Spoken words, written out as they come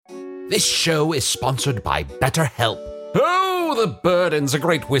This show is sponsored by BetterHelp. Oh, the burdens a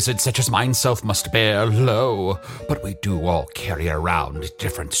great wizard such as myself must bear, lo. But we do all carry around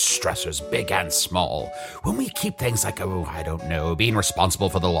different stressors, big and small. When we keep things like, being responsible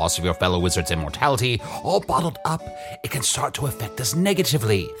for the loss of your fellow wizard's immortality, all bottled up, it can start to affect us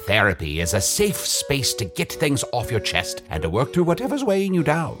negatively. Therapy is a safe space to get things off your chest and to work through whatever's weighing you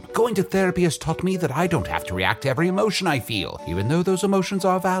down. Going to therapy has taught me that I don't have to react to every emotion I feel, even though those emotions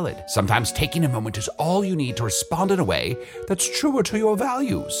are valid. Sometimes taking a moment is all you need to respond in a way that's truer to your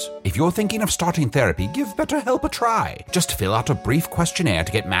values. If you're thinking of starting therapy, give BetterHelp a try. Just fill out a brief questionnaire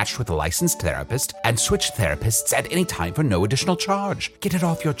to get matched with a licensed therapist and switch therapists at any time for no additional charge. Get it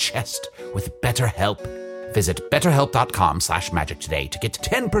off your chest with BetterHelp. Visit betterhelp.com/magic today to get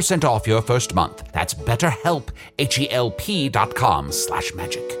 10% off your first month. That's BetterHelp,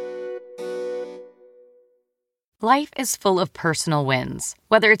 HELP.com/magic. Life is full of personal wins,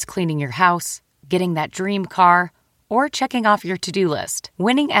 whether it's cleaning your house, getting that dream car, or checking off your to-do list.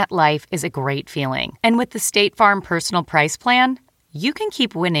 Winning at life is a great feeling. And with the State Farm Personal Price Plan, you can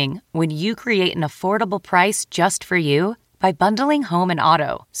keep winning when you create an affordable price just for you by bundling home and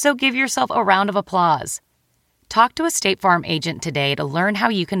auto. So give yourself a round of applause. Talk to a State Farm agent today to learn how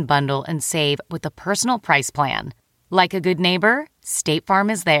you can bundle and save with the Personal Price Plan. Like a good neighbor, State Farm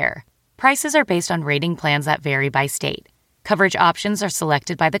is there. Prices are based on rating plans that vary by state. Coverage options are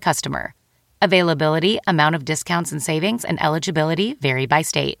selected by the customer. Availability, amount of discounts and savings, and eligibility vary by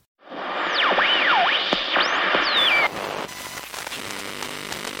state.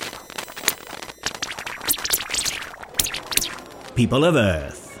 People of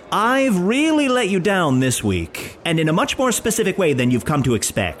Earth, I've really let you down this week, and in a much more specific way than you've come to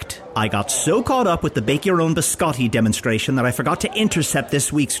expect. I got so caught up with the Bake Your Own Biscotti demonstration that I forgot to intercept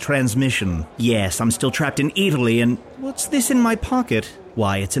this week's transmission. Yes, I'm still trapped in Italy, and what's this in my pocket?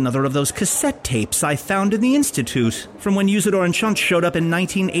 Why, it's another of those cassette tapes I found in the Institute, from when Usador and Chunt showed up in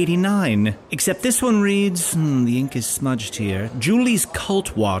 1989. Except this one reads, the ink is smudged here, Julie's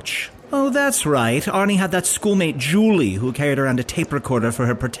Cult Watch. Oh, that's right. Arnie had that schoolmate Julie who carried around a tape recorder for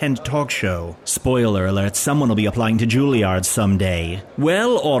her pretend talk show. Spoiler alert, someone will be applying to Juilliard someday.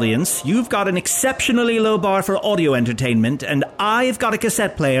 Well, audience, you've got an exceptionally low bar for audio entertainment, and I've got a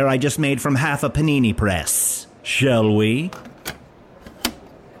cassette player I just made from half a panini press. Shall we?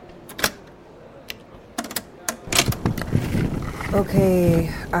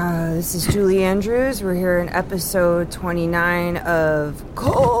 Okay, this is Julie Andrews. We're here in episode 29 of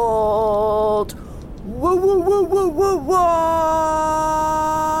Cult Watch.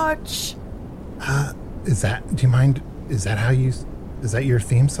 Is that your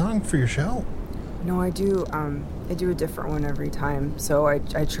theme song for your show? No, I do a different one every time. So I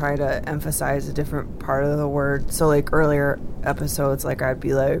try to emphasize a different part of the word. So like earlier episodes, like I'd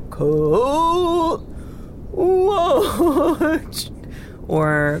be like, Cult Watch,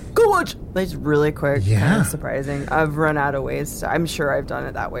 or Go Watch. That's really quick. Yeah, kind of surprising. I've run out of ways. I'm sure I've done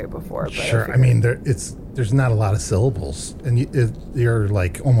it that way before. But sure. I mean, there's not a lot of syllables, and you're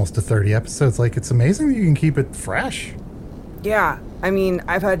like almost to 30 episodes. Like, it's amazing that you can keep it fresh. Yeah, I mean,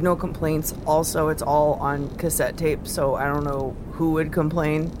 I've had no complaints. Also, it's all on cassette tape, so I don't know who would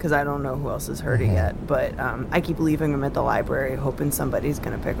complain because I don't know who else has heard it yet. But I keep leaving them at the library, hoping somebody's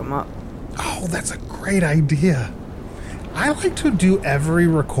gonna pick them up. Oh, that's a great idea. I like to do every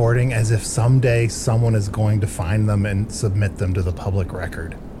recording as if someday someone is going to find them and submit them to the public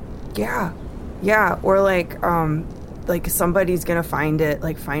record. Yeah, or like somebody's gonna find it,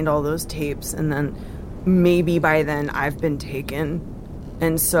 like find all those tapes, and then maybe by then I've been taken,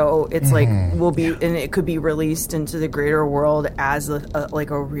 and so it's like and it could be released into the greater world as a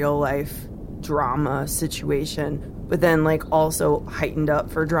real life drama situation, but then like also heightened up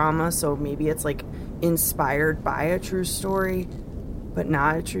for drama, so maybe it's like inspired by a true story but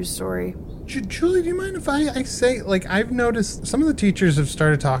not a true story. Julie, do you mind if I say, like, I've noticed some of the teachers have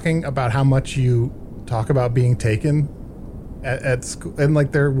started talking about how much you talk about being taken at school, and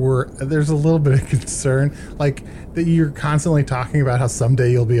like there's a little bit of concern, like that you're constantly talking about how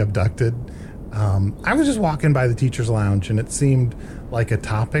someday you'll be abducted. I was just walking by the teacher's lounge and it seemed like a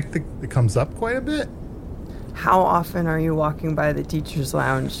topic that comes up quite a bit. How often are you walking by the teacher's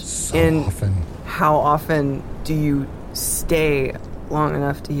lounge? So often. How often do you stay long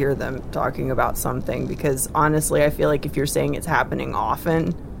enough to hear them talking about something? Because honestly, I feel like if you're saying it's happening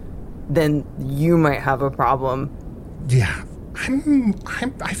often, then you might have a problem. Yeah,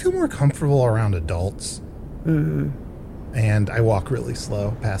 I feel more comfortable around adults. Mm-hmm. And I walk really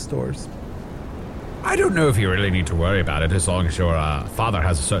slow past doors. I don't know if you really need to worry about it as long as your father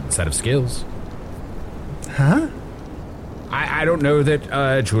has a certain set of skills. Huh? I don't know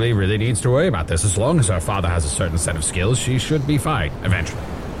that Julie really needs to worry about this. As long as her father has a certain set of skills, she should be fine, eventually.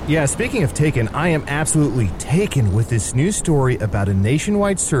 Yeah, speaking of taken, I am absolutely taken with this news story about a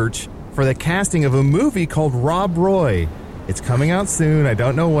nationwide search for the casting of a movie called Rob Roy. It's coming out soon, I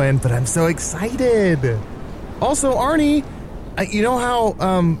don't know when, but I'm so excited. Also, Arnie, you know how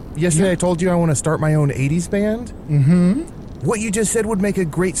yesterday I told you I want to start my own 80s band? Mm-hmm. What you just said would make a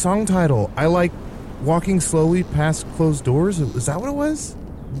great song title. I like walking slowly past closed doors. Is that what it was?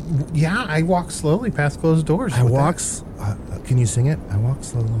 Yeah, I walk slowly past closed doors. Can you sing it? I walk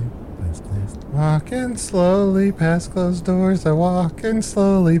slowly past closed doors. Walking slowly past closed doors. I walking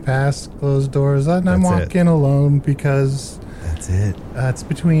slowly past closed doors. And I'm walking alone because... That's it. It's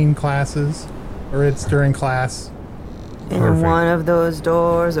between classes. Or it's during class. And one of those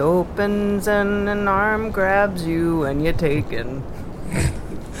doors opens and an arm grabs you and you're taken.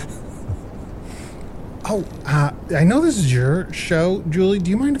 I know this is your show, Julie. Do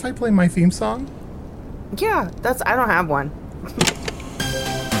you mind if I play my theme song? Yeah, I don't have one.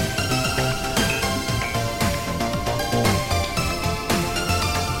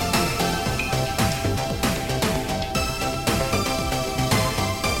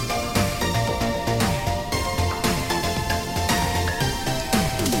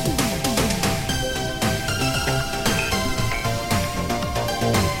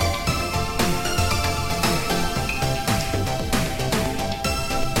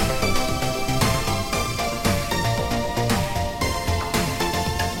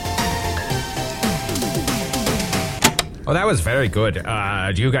 Oh, that was very good.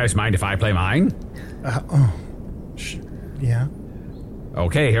 Do you guys mind if I play mine? Yeah.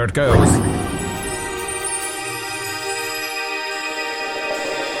 Okay, here it goes.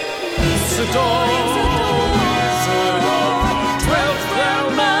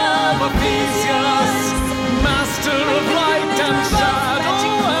 Master of light and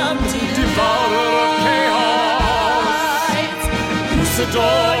shadow and devourer of chaos.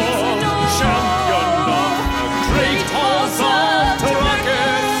 Usador, champion of the great halls of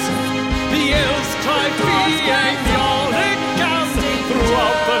Tarakas. The elves cry being Yorick, and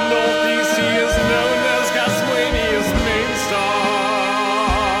throughout the northeast he is known as Gaswania's main star.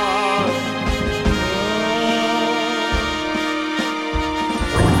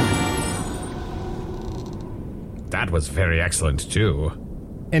 That was very excellent, too.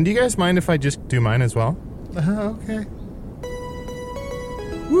 And do you guys mind if I just do mine as well? Okay.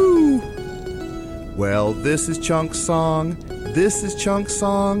 Woo! Well, this is Chunk's song. This is Chunk's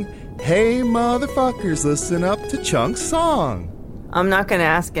song. Hey, motherfuckers, listen up to Chunk's song. I'm not going to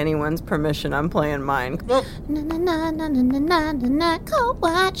ask anyone's permission. I'm playing mine. Well, Na na na na na na na na co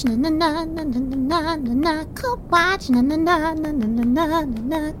watch na na na na na na na na co watch na na na na na na na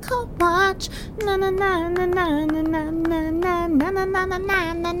na co watch na na na na na na na na na na na na na na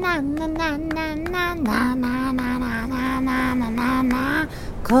na na na na na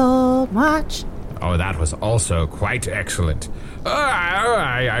Cold watch. Oh, that was also quite excellent.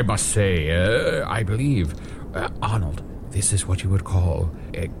 I must say, I believe, Arnold, this is what you would call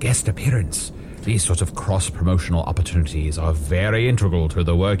a guest appearance. These sorts of cross-promotional opportunities are very integral to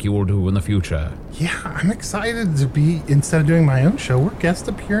the work you will do in the future. yeah, I'm excited to be, instead of doing my own show, we're guest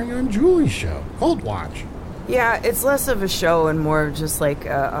appearing on Julie's show, Cold Watch. Yeah, it's less of a show and more of just like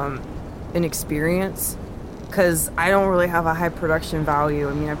an experience. Because I don't really have a high production value.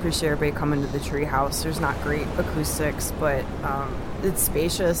 I mean, I appreciate everybody coming to the treehouse. There's not great acoustics, but it's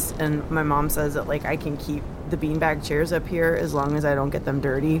spacious. And my mom says that like I can keep the beanbag chairs up here as long as I don't get them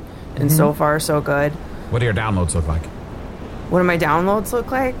dirty. And so far, so good. What do your downloads look like? What do my downloads look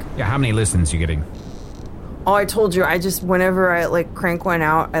like? Yeah, how many listens you getting? Oh, I told you, whenever I like crank one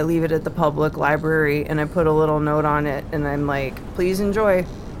out, I leave it at the public library and I put a little note on it and I'm like, please enjoy.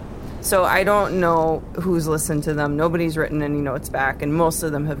 So I don't know who's listened to them. Nobody's written any notes back, and most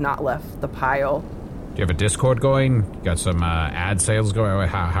of them have not left the pile. Do you have a Discord going? You got some ad sales going?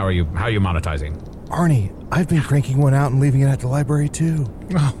 How are you monetizing? Arnie, I've been cranking one out and leaving it at the library, too.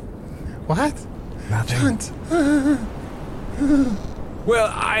 Oh, what? Nothing.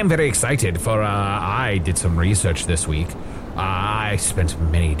 Well, I'm very excited for, I did some research this week. I spent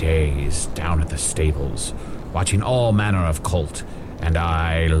many days down at the stables, watching all manner of cult, and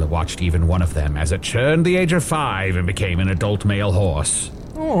I watched even one of them as it turned the age of 5 and became an adult male horse.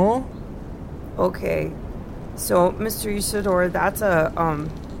 Oh. Okay, so Mr. Usador, that's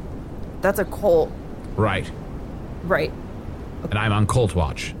a cult. Right. Right. And I'm on Cult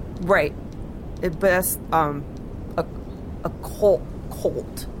Watch. Right. But that's a cult.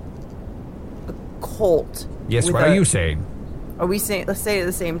 A cult. Yes, what are you saying? Are we saying? Let's say it at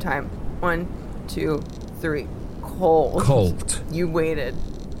the same time. 1, 2, 3. Colt. You waited.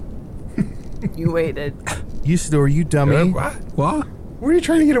 You waited. Usador, you dummy. What? What are you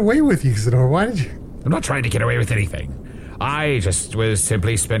trying to get away with, Usador? Why did you... I'm not trying to get away with anything. I just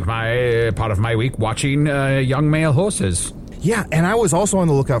simply spent my part of my week watching young male horses. Yeah, and I was also on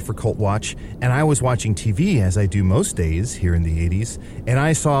the lookout for Cult Watch, and I was watching TV, as I do most days here in the 80s, and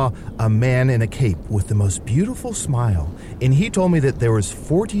I saw a man in a cape with the most beautiful smile, and he told me that there was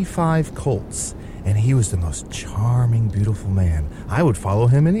 45 colts, and he was the most charming, beautiful man. I would follow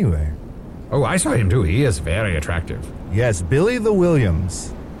him anywhere. Oh, I saw him too. He is very attractive. Yes, Billy the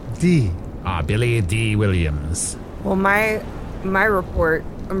Williams. D. Billy D. Williams. Well, my report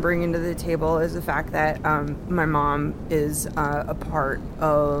I'm bringing to the table is the fact that my mom is a part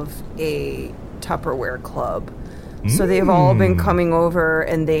of a Tupperware club. So they've all been coming over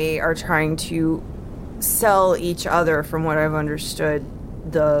and they are trying to sell each other, from what I've understood,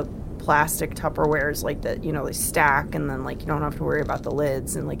 the plastic Tupperwares, like that, they stack and then like you don't have to worry about the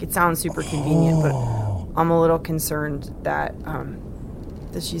lids, and like it sounds super convenient, but I'm a little concerned that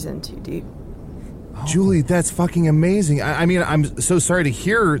she's in too deep. Julie, that's fucking amazing. I mean, I'm so sorry to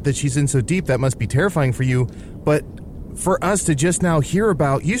hear that she's in so deep. That must be terrifying for you. But for us to just now hear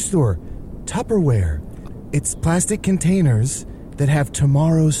about Usador, Tupperware, it's plastic containers that have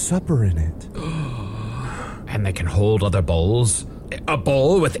tomorrow's supper in it. And they can hold other bowls? A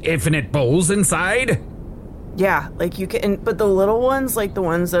bowl with infinite bowls inside? Yeah, like you can, but the little ones, like the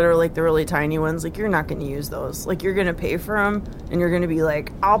ones that are like the really tiny ones, like you're not going to use those. Like you're going to pay for them and you're going to be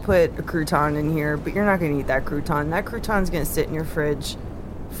like, I'll put a crouton in here, but you're not going to eat that crouton. That crouton's going to sit in your fridge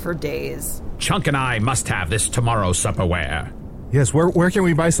for days. Chunk and I must have this tomorrow supperware. Yes, where can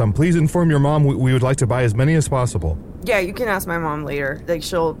we buy some? Please inform your mom. We would like to buy as many as possible. Yeah, you can ask my mom later. Like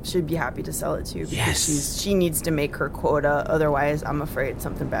she'd be happy to sell it to you because she needs to make her quota. Otherwise, I'm afraid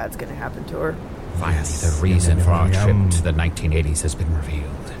something bad's going to happen to her. Finally, the reason for our trip to the 1980s has been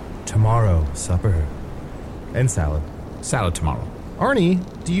revealed. Tomorrow, supper. And salad. Salad tomorrow. Arnie,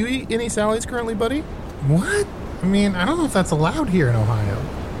 do you eat any salads currently, buddy? What? I mean, I don't know if that's allowed here in Ohio.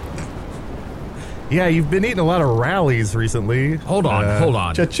 Yeah, you've been eating a lot of rallies recently. Hold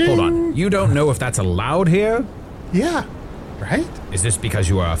on. Cha-ching. Hold on. You don't know if that's allowed here? Yeah, right? Is this because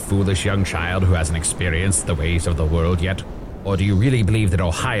you are a foolish young child who hasn't experienced the ways of the world yet? Or do you really believe that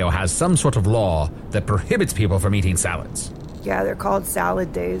Ohio has some sort of law that prohibits people from eating salads? Yeah, they're called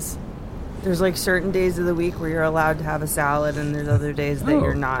salad days. There's like certain days of the week where you're allowed to have a salad, and there's other days that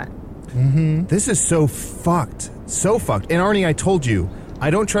you're not. Mm-hmm. This is so fucked. So fucked. And Arnie, I told you, I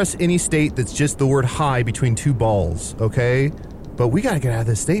don't trust any state that's just the word high between two balls, okay? But we gotta get out of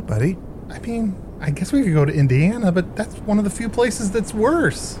this state, buddy. I mean, I guess we could go to Indiana, but that's one of the few places that's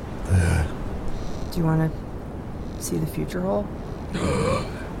worse. Do you want to see the future hole?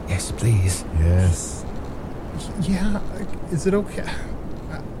 Yes, please. Yes. Yeah, is it okay?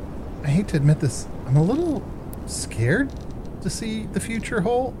 I hate to admit this. I'm a little scared to see the future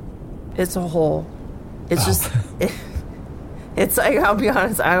hole. It's a hole. It's just... It's like, I'll be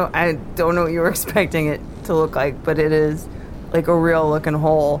honest, I don't know what you were expecting it to look like, but it is like a real looking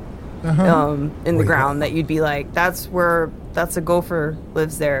hole in the ground that you'd be like, that's a gopher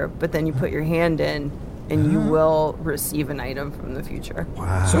lives there, but then you put your hand in and you will receive an item from the future.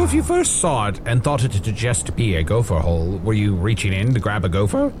 Wow. So if you first saw it and thought it to just be a gopher hole, were you reaching in to grab a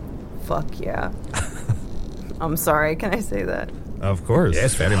gopher? Fuck yeah. I'm sorry, can I say that? Of course.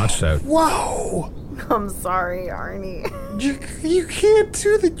 Yes, very much so. Whoa! I'm sorry, Arnie. You can't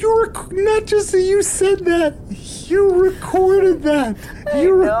do that. Not just that you said that. You recorded that.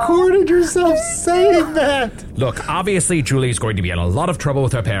 You recorded yourself saying that. Look, obviously Julie's going to be in a lot of trouble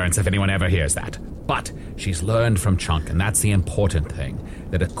with her parents if anyone ever hears that. But she's learned from Chunk, and that's the important thing.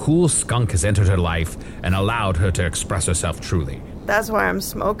 That a cool skunk has entered her life and allowed her to express herself truly. That's why I'm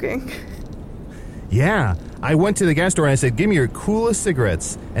smoking. Yeah. I went to the gas store and I said, give me your coolest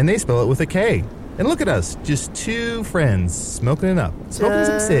cigarettes. And they spell it with a K. And look at us, just two friends smoking it up. Smoking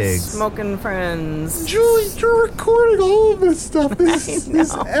some cigs. Smoking friends. Julie, you're recording all of this stuff. This is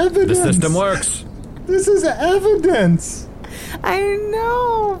evidence. The system works. This is evidence. I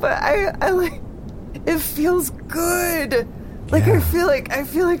know, but I like, it feels good. Like, Yeah. I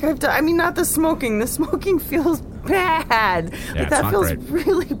feel like I've done, I mean, not the smoking. The smoking feels bad. Yeah, Like, it's that not feels great.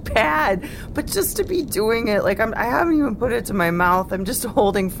 really bad. But just to be doing it, like, I haven't even put it to my mouth. I'm just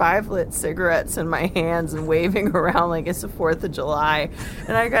holding 5-lit cigarettes in my hands and waving around like it's the 4th of July.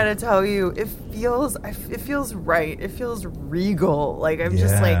 And I gotta tell you, it feels right. It feels regal. Like, I'm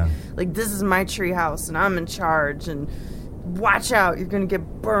just like, this is my treehouse and I'm in charge, and watch out, you're gonna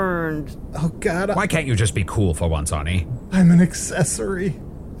get burned. Oh, God. Why can't you just be cool for once, Arnie? I'm an accessory.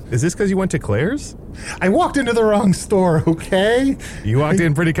 Is this because you went to Claire's? I walked into the wrong store, okay? You walked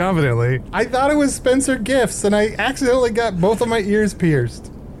in pretty confidently. I thought it was Spencer Gifts, and I accidentally got both of my ears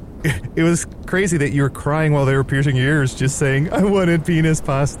pierced. It was crazy that you were crying while they were piercing your ears, just saying, I wanted penis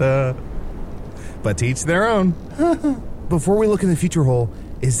pasta. But to each their own. Before we look in the future hole,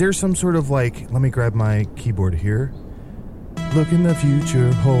 is there some sort of let me grab my keyboard here. Look in the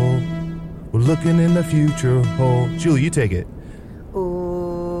future hole. We're looking in the future hole. Julie, you take it.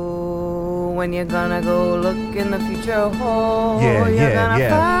 Ooh, when you're gonna go look in the future hole, Yeah, you're yeah, gonna yeah.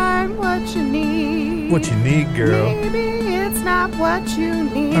 find what you need. What you need, girl. Maybe it's not what you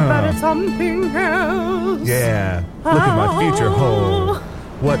need, but it's something else. Yeah. Look in my future hole.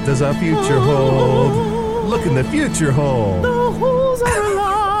 What does our future hold? Look in the future hole. The holes are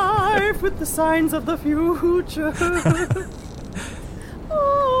alive with the signs of the future.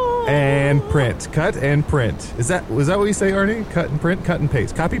 And print. Cut and print. Was that what you say, Arnie? Cut and print, cut and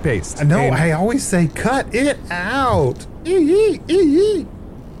paste. Copy, paste. No, And- I always say cut it out. Ee.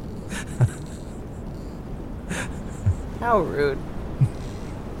 How rude.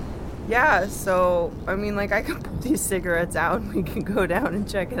 Yeah, so, I mean, I can pull these cigarettes out and we can go down and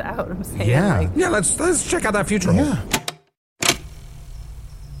check it out. I'm saying, Yeah. Yeah, let's check out that future hole. Yeah.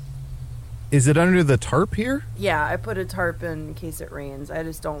 Is it under the tarp here? Yeah, I put a tarp in case it rains. I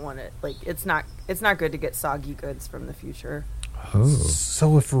just don't want it. It's not good to get soggy goods from the future. Oh.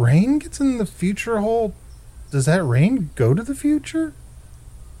 So if rain gets in the future hole, does that rain go to the future?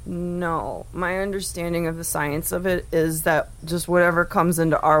 No, my understanding of the science of it is that just whatever comes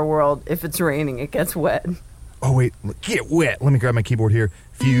into our world, if it's raining, it gets wet. Oh, wait. Get wet. Let me grab my keyboard here.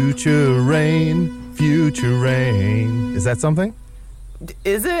 Future rain. Future rain. Is that something?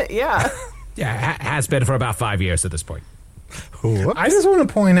 Is it? Yeah. Yeah, has been for about 5 years at this point. Whoops. I just want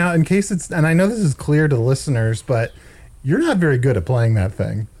to point out, in case it's, and I know this is clear to listeners, but you're not very good at playing that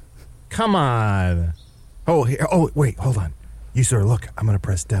thing. Come on. Oh, here. Oh, wait. Hold on. You sir, look. I'm going to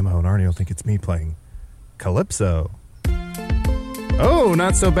press demo, and Arnie will think it's me playing Calypso. Oh,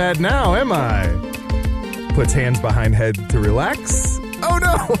 not so bad now, am I? Puts hands behind head to relax. Oh,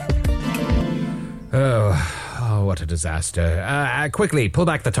 no. Oh, what a disaster. Quickly, pull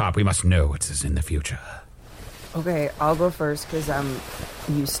back the top. We must know what is in the future. Okay, I'll go first because I'm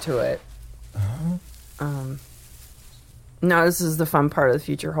used to it. No, this is the fun part of the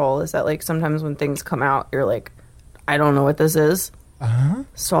future hole, is that sometimes when things come out, you're like, I don't know what this is.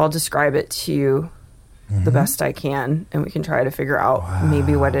 So I'll describe it to you the best I can, and we can try to figure out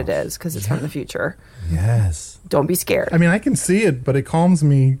maybe what it is, because it's from the future. Yes. Don't be scared. I mean, I can see it, but it calms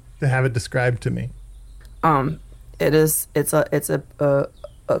me to have it described to me. It's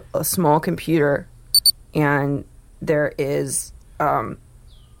a small computer, and there is an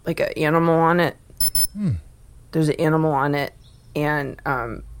animal on it. There's an animal on it, and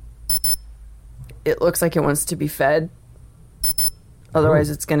it looks like it wants to be fed. Otherwise,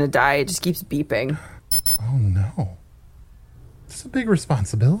 it's going to die. It just keeps beeping. Oh, no. It's a big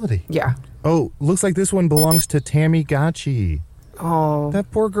responsibility. Yeah. Oh, looks like this one belongs to Tamigotchi. Oh.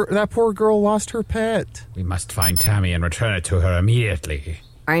 That poor girl lost her pet. We must find Tammy and return it to her immediately.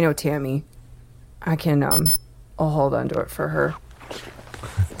 I know Tammy. I can, I'll hold on to it for her.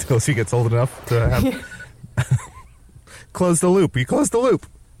 Until she gets old enough to have... Close the loop. You close the loop.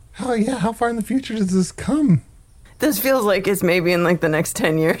 Oh, yeah. How far in the future does this come? This feels like it's maybe in the next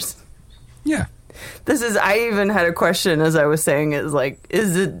 10 years. Yeah. I even had a question as I was saying, is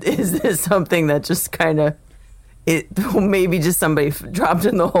this something that just kind of, maybe just somebody dropped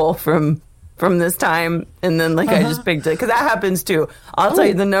in the hole from this time, and then I just picked it, because that happens too. I'll tell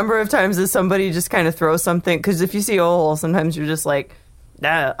you the number of times that somebody just kind of throws something, because if you see a hole, sometimes you're just like,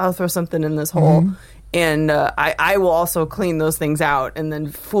 nah, I'll throw something in this hole. And I will also clean those things out and then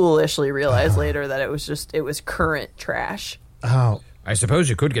foolishly realize later that it was current trash. Oh. I suppose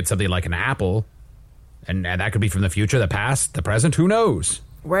you could get something like an apple. And that could be from the future, the past, the present, who knows?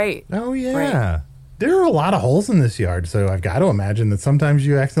 Right. Oh, yeah. Right. There are a lot of holes in this yard, so I've got to imagine that sometimes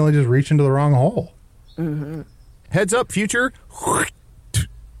you accidentally just reach into the wrong hole. Mm-hmm. Heads up, future.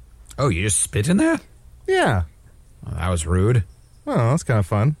 Oh, you just spit in there? Yeah. Well, that was rude. Oh, that's kind of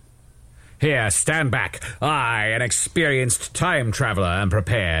fun. Here, stand back. I, an experienced time traveler, am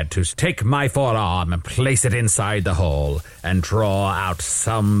prepared to take my forearm and place it inside the hole and draw out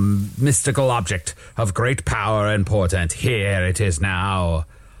some mystical object of great power and portent. Here it is now.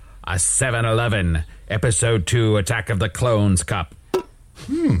 A 7-Eleven, Episode 2, Attack of the Clones Cup.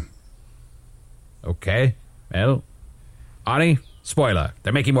 Okay, well, Arnie, spoiler,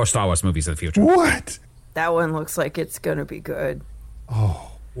 they're making more Star Wars movies in the future. What? That one looks like it's going to be good.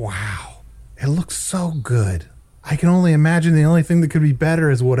 Oh, wow. It looks so good. I can only imagine the only thing that could be better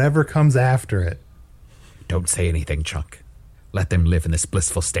is whatever comes after it. Don't say anything, Chunk. Let them live in this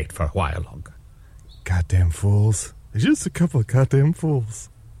blissful state for a while longer. Goddamn fools. They're just a couple of goddamn fools.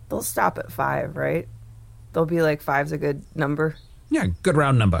 They'll stop at 5, right? They'll be like 5's a good number. Yeah, good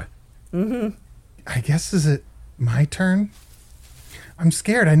round number. Mm-hmm. I guess, is it my turn? I'm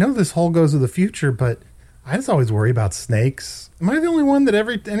scared. I know this hole goes to the future, but I just always worry about snakes. Am I the only one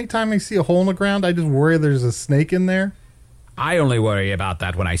that anytime I see a hole in the ground, I just worry there's a snake in there? I only worry about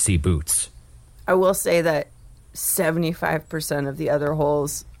that when I see boots. I will say that 75% of the other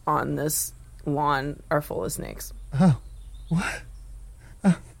holes on this lawn are full of snakes. Oh, what?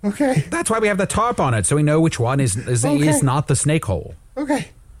 Okay. That's why we have the tarp on it, so we know which one is not the snake hole. Okay.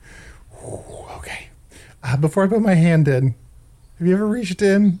 Ooh, okay. Before I put my hand in, have you ever reached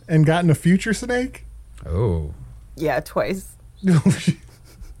in and gotten a future snake? Oh. Yeah, twice.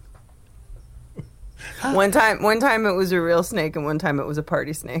 One time it was a real snake, and one time it was a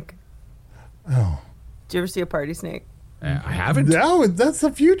party snake. Oh. Did you ever see a party snake? I haven't. No, that's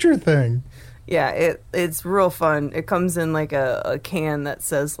a future thing. Yeah, it's real fun. It comes in like a can that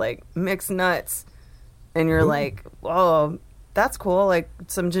says like mixed nuts, and you're like, oh, that's cool. Like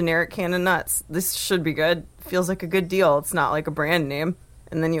some generic can of nuts. This should be good. Feels like a good deal. It's not like a brand name.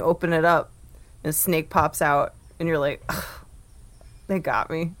 And then you open it up, and a snake pops out, and you're like, they got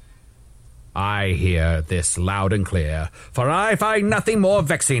me. I hear this loud and clear, for I find nothing more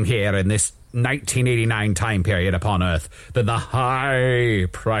vexing here in this 1989 time period upon Earth than the high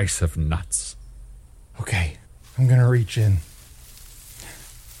price of nuts. Okay, I'm gonna reach in.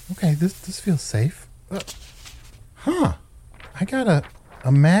 Okay, this feels safe. I got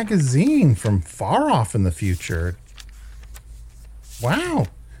a magazine from far off in the future. Wow,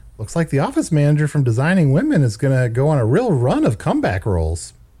 looks like the office manager from Designing Women is gonna go on a real run of comeback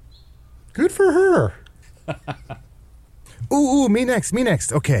roles. Good for her. Ooh, me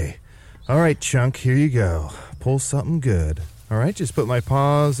next. Okay. All right, Chunk, here you go. Pull something good. All right, just put my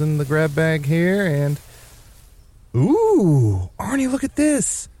paws in the grab bag here and... Ooh, Arnie, look at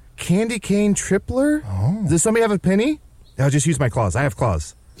this. Candy cane tripler? Oh. Does somebody have a penny? I'll just use my claws. I have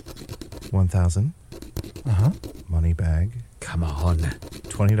claws. 1,000. Uh-huh. Money bag. Come on.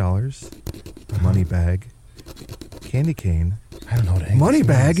 $20. Money bag. Candy cane. I don't know what any Money of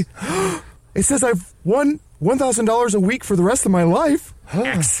this bag? means. It says I've won $1,000 a week for the rest of my life.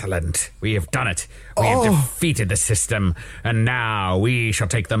 Excellent. We have done it. We have defeated the system, and now we shall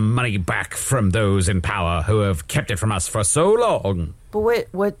take the money back from those in power who have kept it from us for so long. But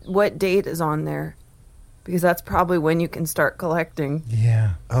what date is on there? Because that's probably when you can start collecting.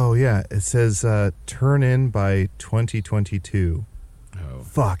 Yeah. Oh, yeah. It says turn in by 2022. Oh.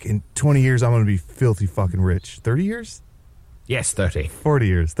 Fuck. In 20 years, I'm going to be filthy fucking rich. 30 years? Yes, 30. 40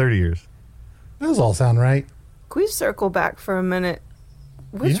 years. 30 years. Those all sound right. Can we circle back for a minute?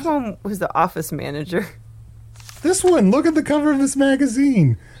 Which one was the office manager? This one, look at the cover of this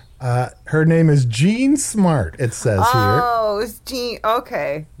magazine. Her name is Jean Smart, it says here. Oh, it's Jean.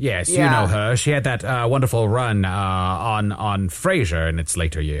 Okay. Yes, Yeah. you know her. She had that wonderful run on Frasier in its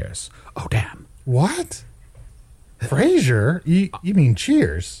later years. Oh, damn. What? Frasier? You mean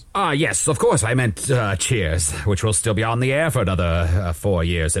Cheers? Yes, of course. I meant Cheers, which will still be on the air for another 4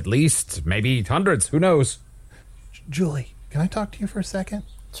 years at least. Maybe hundreds. Who knows? Julie, can I talk to you for a second?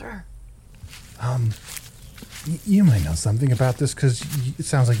 Sure. You might know something about this because it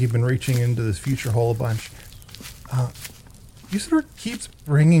sounds like you've been reaching into this future hole a bunch. You sort of keeps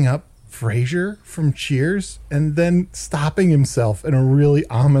bringing up Frasier from Cheers and then stopping himself in a really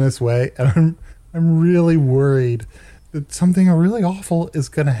ominous way, and I'm really worried that something really awful is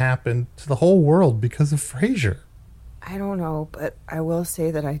going to happen to the whole world because of Frasier. I don't know, but I will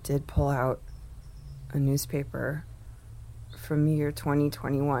say that I did pull out a newspaper from the year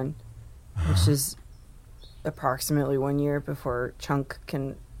 2021, which is approximately 1 year before Chunk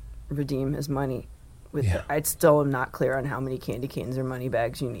can redeem his money. I still am not clear on how many candy canes or money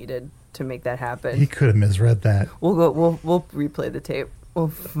bags you needed to make that happen. He could have misread that. We'll replay the tape. We'll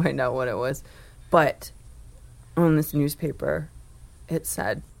find out what it was. But on this newspaper, it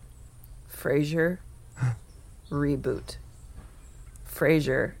said, Frasier reboot.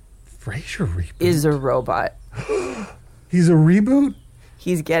 Frasier reboot is a robot. He's a reboot?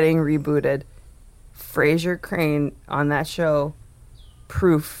 He's getting rebooted. Frasier Crane on that show,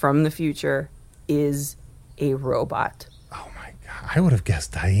 proof from the future, is a robot. Oh my God. I would have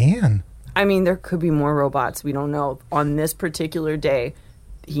guessed Diane. I mean, there could be more robots. We don't know. On this particular day,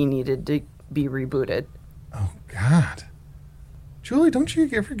 he needed to be rebooted. Oh God. Julie, don't you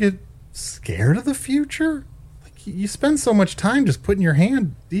ever get scared of the future? Like, you spend so much time just putting your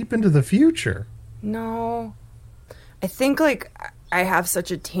hand deep into the future. No. I think, like, I have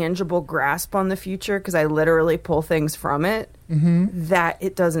such a tangible grasp on the future because I literally pull things from it that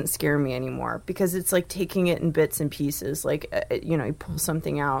it doesn't scare me anymore because it's like taking it in bits and pieces. Like, you know, you pull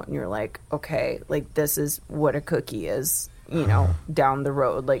something out and you're like, okay, like, this is what a cookie is, you know, down the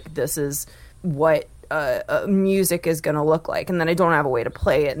road. Like, this is what music is going to look like. And then I don't have a way to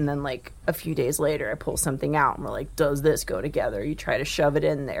play it. And then, like, a few days later, I pull something out and we're like, does this go together? You try to shove it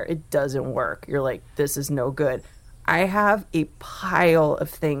in there. It doesn't work. You're like, this is no good. I have a pile of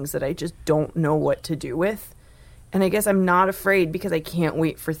things that I just don't know what to do with. And I guess I'm not afraid because I can't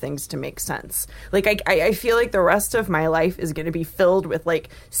wait for things to make sense. Like, I feel like the rest of my life is going to be filled with, like,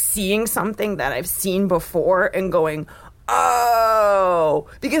 seeing something that I've seen before and going, oh,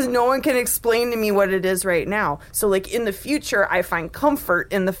 because no one can explain to me what it is right now. So, like, in the future, I find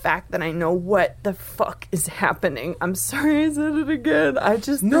comfort in the fact that I know what the fuck is happening. I'm sorry I said it again. God,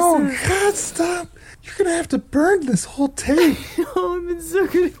 stop. You're going to have to burn this whole tape. I'm so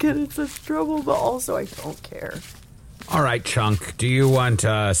going to get in such trouble, but also I don't care. All right, Chunk, do you want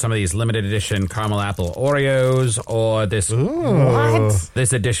some of these limited edition caramel apple Oreos or this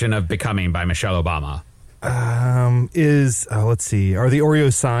this edition of Becoming by Michelle Obama? Let's see, are the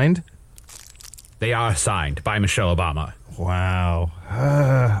Oreos signed? They are signed by Michelle Obama. Wow.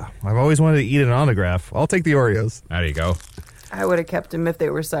 I've always wanted to eat an autograph. I'll take the Oreos. There you go. I would have kept them if they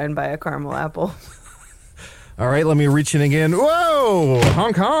were signed by a caramel apple. All right, let me reach in again. Whoa!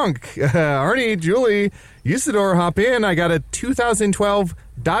 Honk, honk. Arnie, Julie, Usador, hop in. I got a 2012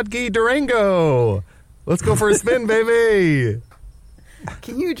 Dodge Durango. Let's go for a spin, baby.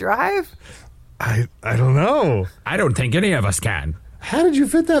 Can you drive? I don't know. I don't think any of us can. How did you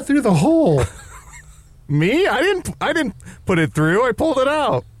fit that through the hole? Me? I didn't put it through. I pulled it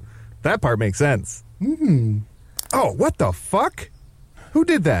out. That part makes sense. Oh, what the fuck? Who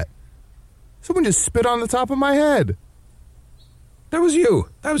did that? Someone just spit on the top of my head. That was you.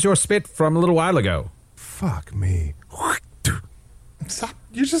 That was your spit from a little while ago. Fuck me. Stop.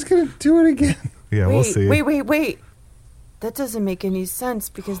 You're just going to do it again. Yeah, we'll see. Wait. That doesn't make any sense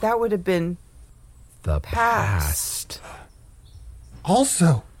because that would have been the past.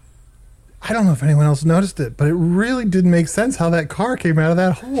 Also, I don't know if anyone else noticed it, but it really didn't make sense how that car came out of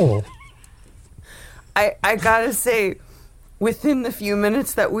that hole. I gotta say, within the few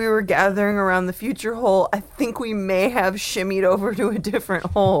minutes that we were gathering around the future hole, I think we may have shimmied over to a different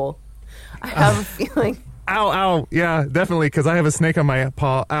hole. I have a feeling. Ow. Yeah, definitely, because I have a snake on my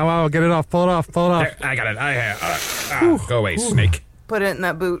paw. Ow, get it off. Pull it off. There, I got it. Go away, snake. Put it in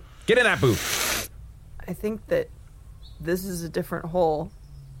that boot. Get in that boot. I think that this is a different hole.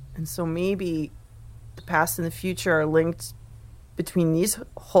 And so maybe the past and the future are linked between these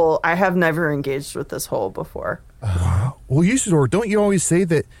hole. I have never engaged with this hole before. Well, Usador, don't you always say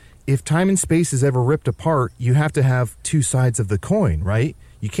that if time and space is ever ripped apart, you have to have two sides of the coin, right?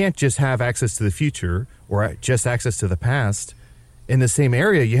 You can't just have access to the future or just access to the past. In the same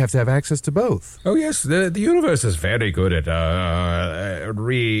area, you have to have access to both. Oh, yes. The universe is very good at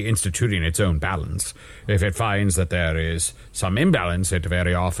reinstituting its own balance. If it finds that there is some imbalance, it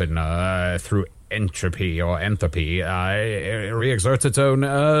very often, through entropy or entropy, it re-exerts its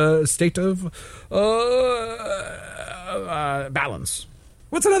own state of balance.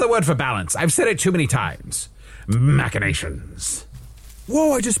 What's another word for balance? I've said it too many times. Machinations.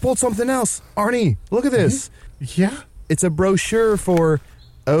 Whoa, I just pulled something else. Arnie, look at this. Yeah? It's a brochure for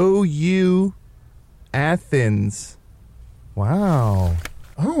OU Athens. Wow.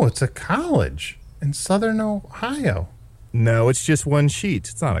 Oh, it's a college in Southern Ohio. No, it's just one sheet.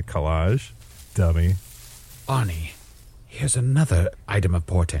 It's not a collage. Dummy. Arnie, here's another item of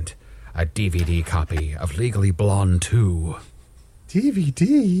portent. A DVD copy of Legally Blonde 2.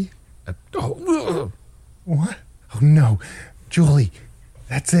 DVD? What? Oh, no. Julie,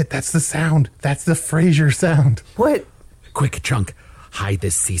 that's it. That's the sound. That's the Frasier sound. What? Quick, Chunk. Hide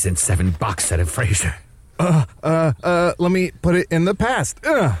this season 7 box set of Frasier. Let me put it in the past.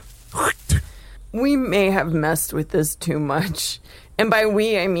 We may have messed with this too much. And by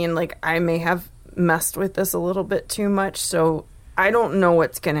we, I mean, like, I may have messed with this a little bit too much, so I don't know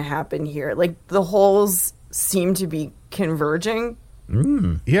what's going to happen here. Like, the holes seem to be converging.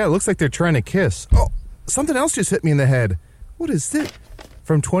 Yeah, it looks like they're trying to kiss. Oh, something else just hit me in the head. What is it?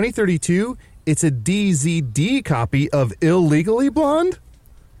 From 2032, it's a DZD copy of Illegally Blonde?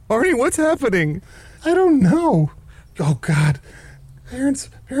 Arnie, what's happening? I don't know. Oh, God. Parents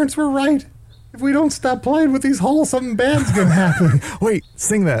were right. If we don't stop playing with these holes, something bad's going to happen. Wait,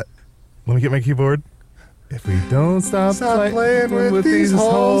 sing that. Let me get my keyboard. If we don't stop playing with these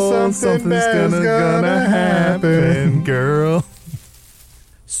holes, something's gonna happen, girl.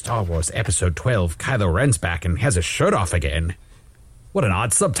 Star Wars Episode 12, Kylo Ren's back and has his shirt off again. What an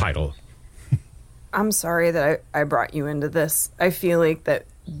odd subtitle. I'm sorry that I brought you into this. I feel like that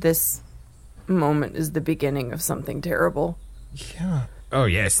this moment is the beginning of something terrible. Yeah. Oh,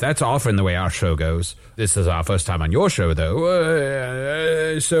 yes, that's often the way our show goes. This is our first time on your show,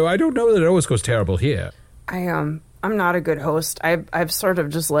 though, so I don't know that it always goes terrible here. I'm not a good host. I've sort of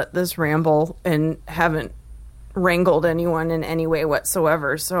just let this ramble and haven't wrangled anyone in any way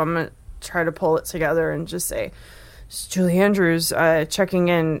whatsoever, so I'm going to try to pull it together and just say, it's Julie Andrews checking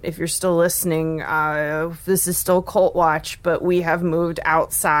in. If you're still listening, this is still Cult Watch, but we have moved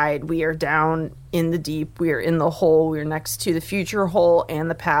outside. We are down in the deep. We are in the hole. We are next to the future hole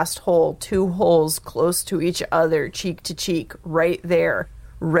and the past hole. 2 holes close to each other, cheek to cheek, right there,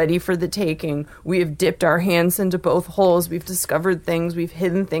 ready for the taking. We have dipped our hands into both holes. We've discovered things. We've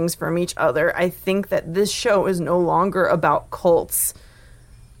hidden things from each other. I think that this show is no longer about cults.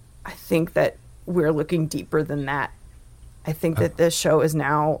 I think that we're looking deeper than that. I think that this show is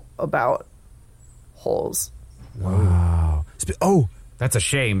now about holes. Wow. Oh, That's a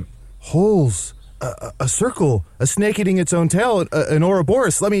shame. holes. A circle. A snake eating its own tail. An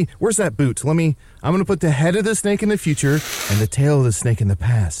Ouroboros. Where's that boot? I'm going to put the head of the snake in the future and the tail of the snake in the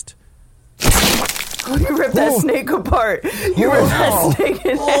past. Oh, you ripped that snake apart. You ripped that snake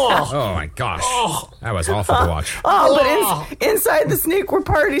in half. Oh, my gosh. That was awful to watch. Oh, but inside the snake were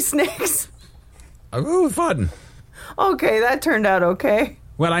party snakes. Oh, fun. Okay, that turned out okay.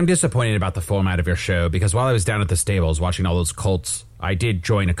 Well, I'm disappointed about the format of your show, because while I was down at the stables watching all those cults, I did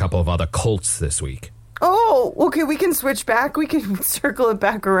join a couple of other cults this week. Oh, okay, we can switch back. We can circle it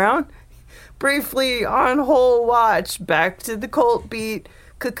back around. Briefly on whole watch, back to the cult beat.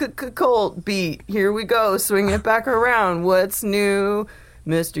 Cult beat. Here we go, swing it back around. What's new,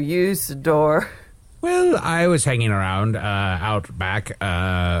 Mr. Usador? Well, I was hanging around out back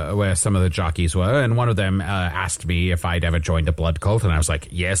where some of the jockeys were, and one of them asked me if I'd ever joined a blood cult, and I was like,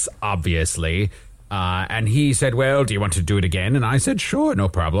 yes, obviously. And he said, well, do you want to do it again? And I said, sure, no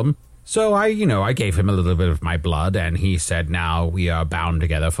problem. So I gave him a little bit of my blood, and he said, now we are bound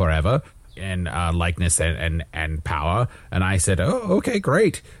together forever in likeness and power. And I said, oh, okay,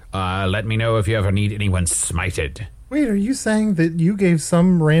 great. Let me know if you ever need anyone smited. Wait, are you saying that you gave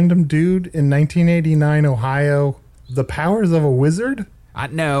some random dude in 1989 Ohio the powers of a wizard?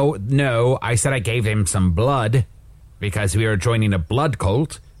 No, I said I gave him some blood because we are joining a blood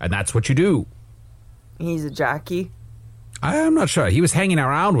cult, and that's what you do. He's a jockey. I'm not sure. He was hanging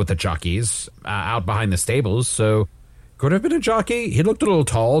around with the jockeys out behind the stables, so could have been a jockey. He looked a little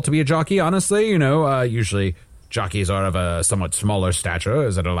tall to be a jockey, honestly. Usually jockeys are of a somewhat smaller stature,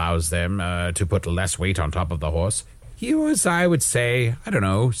 as it allows them to put less weight on top of the horse. He was, I would say,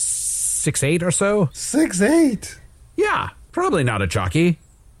 6'8" or so. 6'8"? Yeah, probably not a jockey.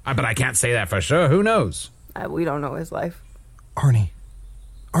 But I can't say that for sure. Who knows? We don't know his life. Arnie.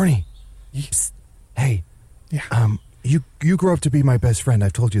 Psst. Hey. Yeah. You grew up to be my best friend.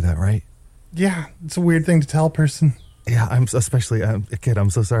 I've told you that, right? Yeah, it's a weird thing to tell a person. Yeah, I'm especially a kid. I'm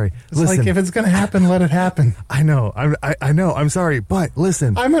so sorry. It's listen, like, if it's going to happen, let it happen. I know. I know. I'm sorry, but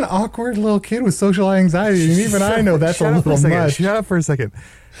listen. I'm an awkward little kid with social anxiety, and even I know that's a little much. Shut up for a second.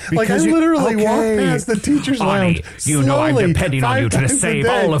 Like, I literally walked past the teacher's lounge. You know I'm depending on you to save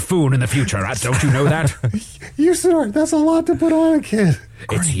all of Foon in the future. Don't you know that? You, sir, that's a lot to put on a kid.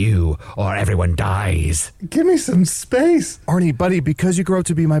 It's you, or everyone dies. Give me some space. Arnie, buddy, because you grew up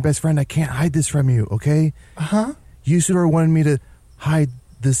to be my best friend, I can't hide this from you, okay? Uh-huh. Usador wanted me to hide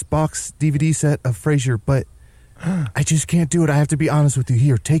this box DVD set of Frasier, but I just can't do it. I have to be honest with you.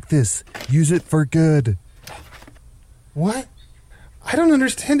 Here, take this. Use it for good. What? I don't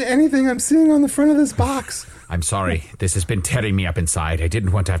understand anything I'm seeing on the front of this box. I'm sorry. This has been tearing me up inside. I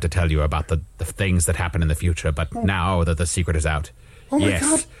didn't want to have to tell you about the things that happen in the future, but now that the secret is out. Oh my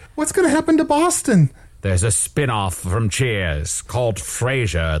God. What's going to happen to Boston? There's a spin-off from Cheers called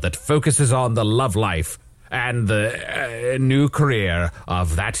Frasier that focuses on the love life and the new career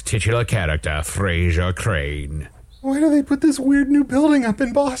of that titular character, Frasier Crane. Why do they put this weird new building up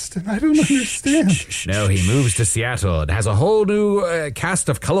in Boston? I don't understand. No, he moves to Seattle and has a whole new cast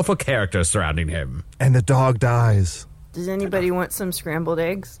of colorful characters surrounding him. And the dog dies. Does anybody want some scrambled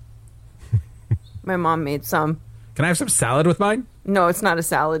eggs? My mom made some. Can I have some salad with mine? No, it's not a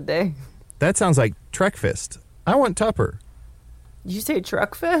salad day. That sounds like Trekfist. I want Tupper. Did you say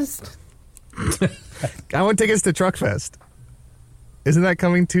Truckfest? I want tickets to Truckfest. Isn't that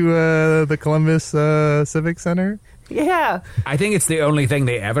coming to the Columbus Civic Center? Yeah. I think it's the only thing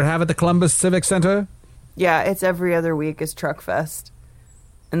they ever have at the Columbus Civic Center. Yeah, it's every other week is Truckfest.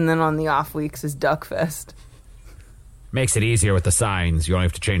 And then on the off weeks is Duckfest. Makes it easier with the signs. You only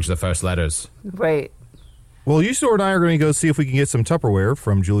have to change the first letters. Wait. Well, Usador and I are going to go see if we can get some Tupperware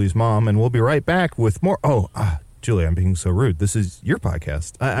from Julie's mom, and we'll be right back with more. Julie, I'm being so rude. This is your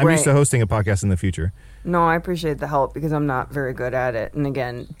podcast. I'm used to hosting a podcast in the future. No, I appreciate the help because I'm not very good at it. And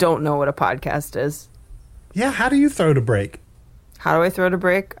again, don't know what a podcast is. Yeah, how do you throw to break? How do I throw to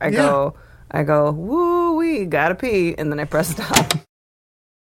break? I go, woo-wee, gotta pee, and then I press stop.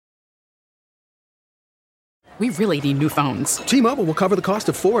 We really need new phones. T-Mobile will cover the cost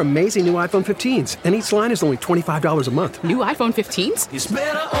of 4 amazing new iPhone 15s, and each line is only $25 a month. New iPhone 15s? It's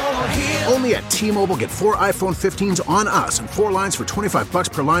better over here. Only at T-Mobile, get 4 iPhone 15s on us and 4 lines for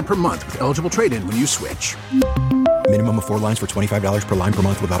 $25 per line per month with eligible trade-in when you switch. Minimum of 4 lines for $25 per line per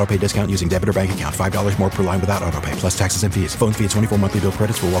month with autopay discount using debit or bank account. $5 more per line without autopay, plus taxes and fees. Phone fee at 24 monthly bill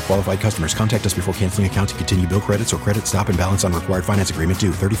credits for well-qualified customers. Contact us before canceling account to continue bill credits or credit stop and balance on required finance agreement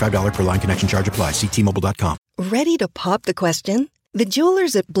due. $35 per line connection charge applies. See T-Mobile.com. Ready to pop the question? The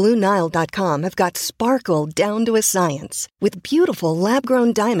jewelers at BlueNile.com have got sparkle down to a science with beautiful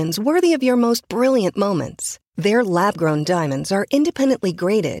lab-grown diamonds worthy of your most brilliant moments. Their lab-grown diamonds are independently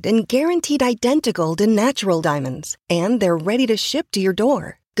graded and guaranteed identical to natural diamonds, and they're ready to ship to your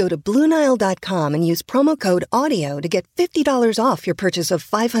door. Go to BlueNile.com and use promo code AUDIO to get $50 off your purchase of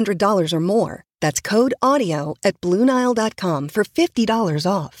 $500 or more. That's code AUDIO at BlueNile.com for $50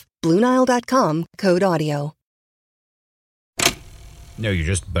 off. BlueNile.com, code AUDIO. No, you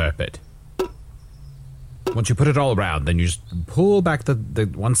just burp it. Once you put it all around, then you just pull back the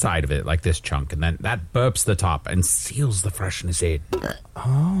one side of it, like this chunk, and then that burps the top and seals the freshness in.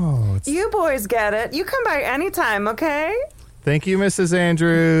 Oh. You boys get it. You come by anytime, okay? Thank you, Mrs.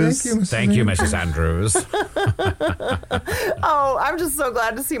 Andrews. Thank you, Mrs. Andrews. Oh, I'm just so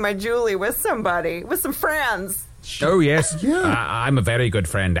glad to see my Julie with somebody, with some friends. Oh, yes. Yeah. I'm a very good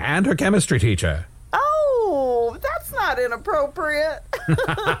friend and her chemistry teacher. Oh, that's not inappropriate.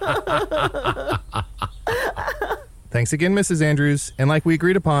 Thanks again, Mrs. Andrews. And like we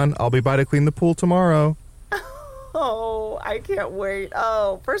agreed upon, I'll be by to clean the pool tomorrow. Oh, I can't wait.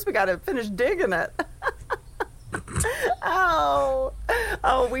 Oh, first we got to finish digging it. Oh,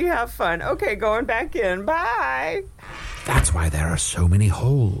 we have fun. Okay, going back in. Bye. That's why there are so many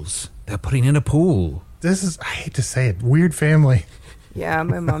holes. They're putting in a pool. This is, I hate to say it, weird family. Yeah,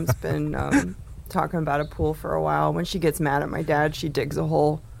 my mom's been talking about a pool for a while. When she gets mad at my dad, she digs a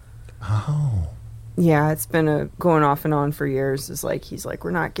hole. Oh. Yeah, it's been going off and on for years. It's like, he's like,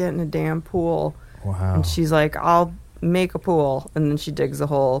 we're not getting a damn pool. Wow. And she's like, I'll make a pool. And then she digs a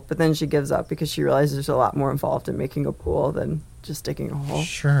hole. But then she gives up because she realizes there's a lot more involved in making a pool than just digging a hole.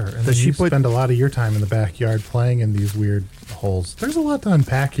 Sure. And then you spend a lot of your time in the backyard playing in these weird holes. There's a lot to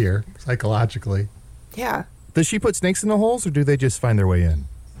unpack here, psychologically. Yeah. Does she put snakes in the holes, or do they just find their way in?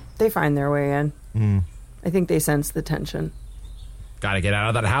 They find their way in. Mm. I think they sense the tension. Gotta get out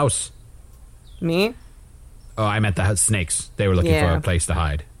of that house. Me? Oh, I meant the snakes. They were looking for a place to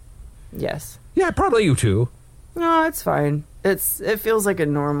hide. Yes. Yeah, probably you too. No, it's fine. It feels like a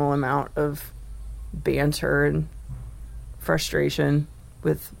normal amount of banter and frustration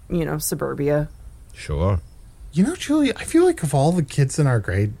with, suburbia. Sure. Julie, I feel like of all the kids in our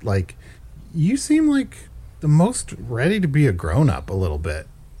grade, you seem like the most ready to be a grown-up a little bit.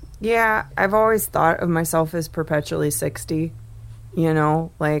 Yeah, I've always thought of myself as perpetually 60.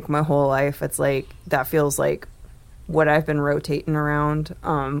 My whole life. It's like, that feels like what I've been rotating around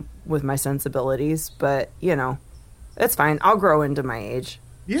with my sensibilities. But, it's fine. I'll grow into my age.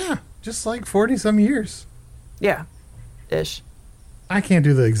 Yeah, just like 40-some years. Yeah, ish. I can't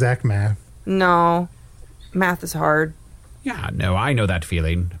do the exact math. No, math is hard. Yeah, no, I know that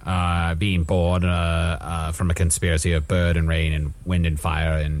feeling. Being born from a conspiracy of bird and rain and wind and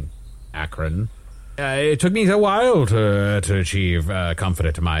fire in Akron. It took me a while to achieve comfort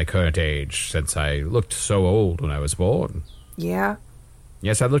at my current age, since I looked so old when I was born. Yeah?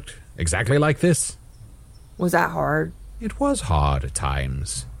 Yes, I looked exactly like this. Was that hard? It was hard at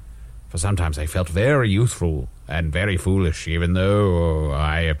times. For sometimes I felt very youthful and very foolish, even though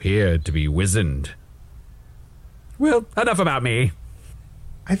I appeared to be wizened. Well, enough about me.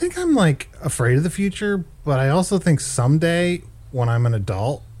 I think I'm, afraid of the future, but I also think someday, when I'm an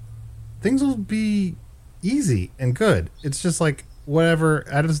adult, things will be easy and good. It's just whatever.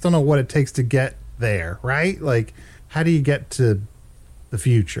 I just don't know what it takes to get there, right? How do you get to the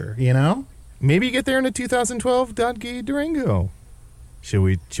future, Maybe you get there in a 2012 Dodge Durango. Should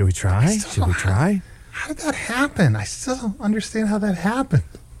we try? Should we try? How did that happen? I still don't understand how that happened.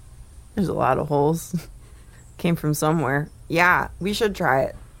 There's a lot of holes. Came from somewhere. Yeah, we should try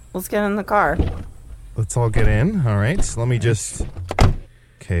it. Let's get in the car. Let's all get in. All right. So let me just...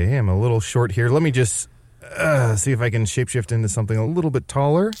 Okay, I'm a little short here. Let me just see if I can shapeshift into something a little bit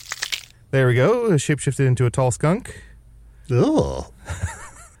taller. There we go. Shapeshifted into a tall skunk. Ugh.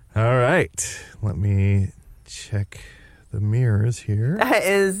 All right. Let me check the mirrors here.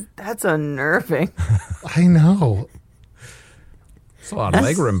 That's unnerving. I know. There's a lot of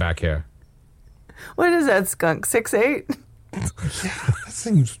legroom back here. What is that skunk? 6'8"? Yeah, that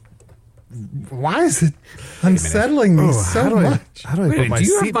seems. Why is it unsettling me so much? How do I put my do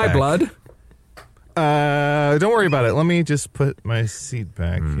you seat have my back? blood? Don't worry about it. Let me just put my seat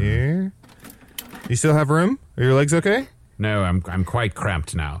back here. You still have room? Are your legs okay? No, I'm quite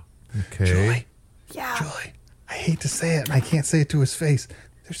cramped now. Okay. Julie. Yeah. Julie, I hate to say it, and I can't say it to his face.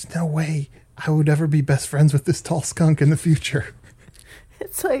 There's no way I would ever be best friends with this tall skunk in the future.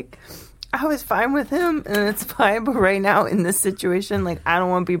 It's like, I was fine with him, and it's fine, but right now in this situation, like, I don't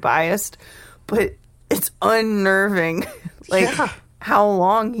want to be biased, but it's unnerving. Like, how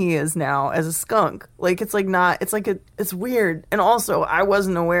long he is now as a skunk. Like, it's like not, it's like, it's weird. And also, I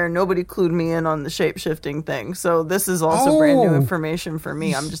wasn't aware, nobody clued me in on the shape-shifting thing, so this is also brand new information for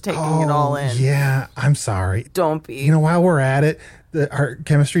me. I'm just taking it all in. Yeah, I'm sorry. Don't be. You know, while we're at it, our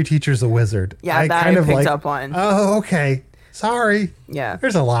chemistry teacher's a wizard. Yeah, that I picked up on. Oh, okay. Sorry. Yeah.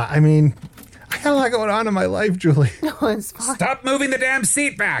 There's a lot. I mean, I got a lot going on in my life, Julie. No, it's fine. Stop moving the damn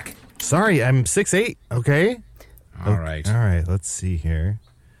seat back. Sorry, I'm 6'8", okay? All right. All right, let's see here.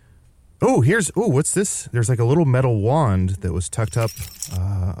 Oh, what's this? There's like a little metal wand that was tucked up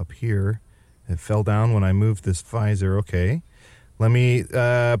here. It fell down when I moved this visor. Okay. Let me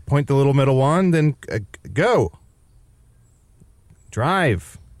point the little metal wand and go.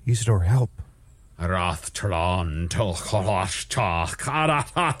 Drive. Usador, help. Roth Trelon Tolkolosh Talk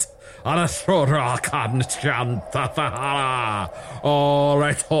Arahat Arasora Kanchantha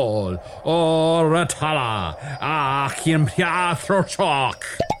Oretol Oretala Akim Piathrochok.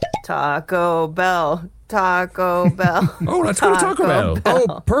 Taco Bell. Oh, let's go to Taco Bell.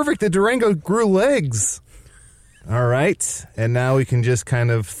 Oh, perfect. The Durango grew legs. All right. And now we can just kind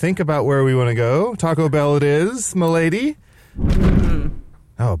of think about where we want to go. Taco Bell it is, m'lady.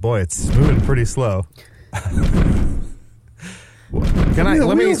 Oh, boy, it's moving pretty slow.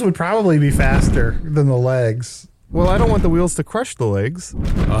 The wheels would probably be faster than the legs. Well, I don't want the wheels to crush the legs.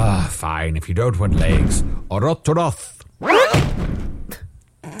 Fine. If you don't want legs. Orotoroth.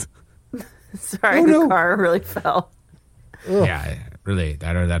 Sorry, the car really fell. Ugh. Yeah, really,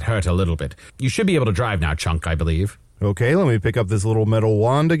 that hurt a little bit. You should be able to drive now, Chunk, I believe. Okay, let me pick up this little metal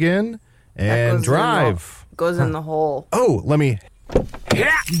wand again and drive. Goes in the hole. Oh, let me...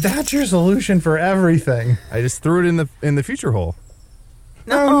 That's your solution for everything. I just threw it in the future hole.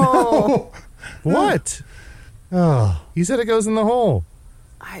 No. Oh, no. What? Oh. You said it goes in the hole.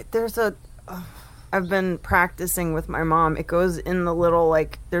 I've been practicing with my mom. It goes in the little,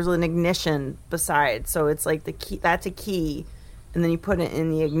 like, there's an ignition beside. So it's like the key, that's a key. And then you put it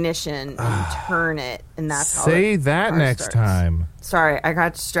in the ignition and you turn it. And that's how Say that next time. Sorry, I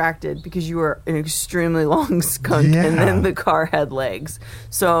got distracted because you were an extremely long skunk and then the car had legs.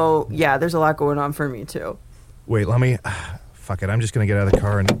 So, yeah, there's a lot going on for me, too. Wait, let me... fuck it, I'm just going to get out of the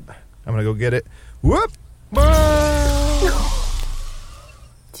car and I'm going to go get it. Whoop!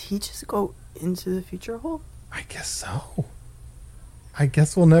 Did he just go into the future hole? I guess so. I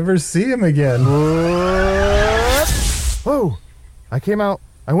guess we'll never see him again. Whoa! I came out...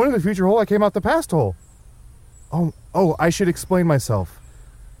 I went in the future hole, I came out the past hole. Oh, I should explain myself.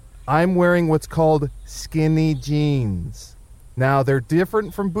 I'm wearing what's called skinny jeans. Now, they're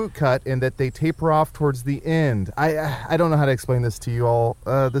different from bootcut in that they taper off towards the end. I don't know how to explain this to you all.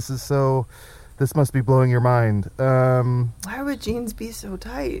 This must be blowing your mind. Why would jeans be so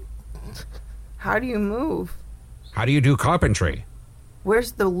tight? How do you move? How do you do carpentry?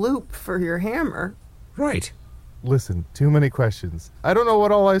 Where's the loop for your hammer? Right. Listen, too many questions. I don't know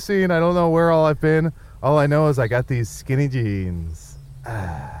what all I've seen. I don't know where all I've been. All I know is I got these skinny jeans.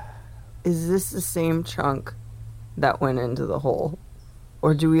 Is this the same chunk that went into the hole?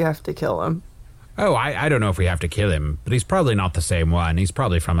 Or do we have to kill him? Oh, I don't know if we have to kill him, but he's probably not the same one. He's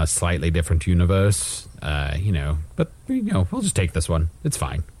probably from a slightly different universe, But, we'll just take this one. It's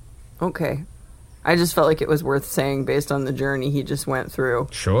fine. Okay. I just felt like it was worth saying based on the journey he just went through.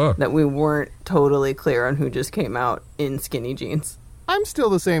 Sure. That we weren't totally clear on who just came out in skinny jeans. I'm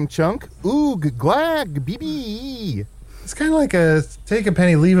still the same chunk. Oog, glag, BB. It's kind of like a take a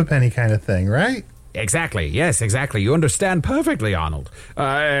penny, leave a penny kind of thing, right? Exactly. Yes, exactly. You understand perfectly, Arnold.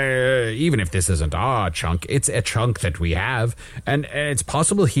 Even if this isn't our chunk, it's a chunk that we have. And it's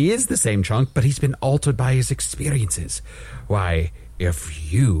possible he is the same chunk, but he's been altered by his experiences. Why,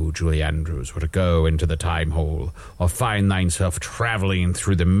 If you, Julie Andrews, were to go into the time hole, or find thyself travelling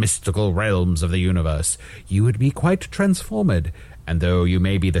through the mystical realms of the universe, you would be quite transformed, and though you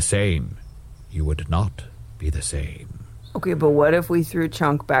may be the same, you would not be the same. Okay, but what if we threw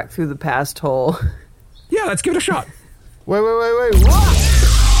Chunk back through the past hole? Yeah, let's give it a shot. Wait. What?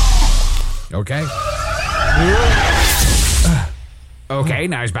 Okay. Okay,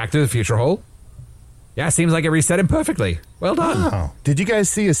 now he's back to the future hole. Yeah, seems like it reset him perfectly. Well done. Oh. Did you guys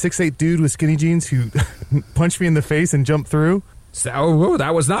see a 6'8" dude with skinny jeans who punched me in the face and jumped through? So,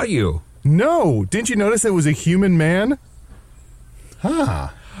 that was not you. No. Didn't you notice it was a human man? Huh.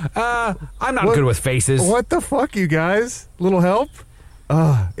 I'm not good with faces. What the fuck, you guys? Little help?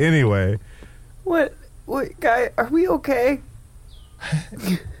 Anyway. What, guy, are we okay?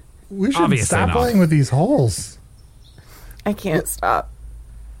 We should Obviously stop not. playing with these holes. I can't stop.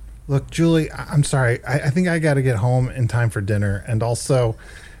 Look, Julie, I'm sorry. I think I got to get home in time for dinner. And also,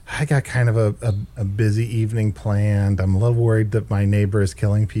 I got kind of a busy evening planned. I'm a little worried that my neighbor is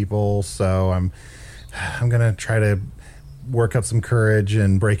killing people. So I'm going to try to work up some courage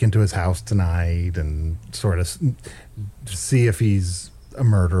and break into his house tonight and sort of see if he's a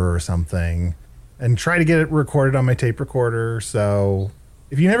murderer or something. And try to get it recorded on my tape recorder. So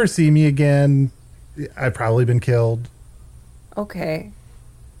if you never see me again, I've probably been killed. Okay.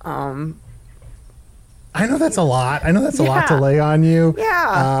 I know that's a lot. I know that's a lot to lay on you.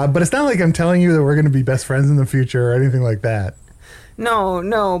 Yeah. But it's not like I'm telling you that we're going to be best friends in the future or anything like that.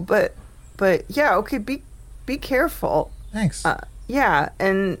 No, but yeah, okay, be careful. Thanks. Yeah,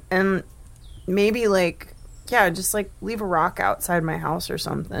 and maybe just leave a rock outside my house or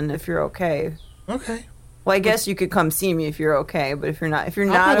something if you're okay. Okay. Well, I guess you could come see me if you're okay, but if you're not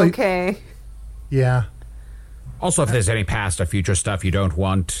probably... okay. Yeah. Also, if there's any past or future stuff you don't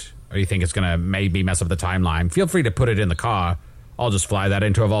want, or you think it's going to maybe mess up the timeline, feel free to put it in the car. I'll just fly that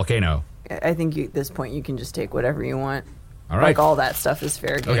into a volcano. I think at this point you can just take whatever you want. All right. Like, all that stuff is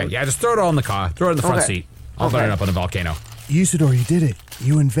fair game. Okay, yeah, just throw it all in the car. Throw it in the front seat. I'll burn it up on the volcano. Usador, you did it.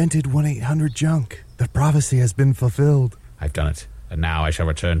 You invented 1-800-JUNK. The prophecy has been fulfilled. I've done it, and now I shall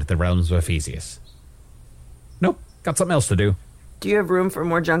return to the realms of Ephesius. Nope, got something else to do. Do you have room for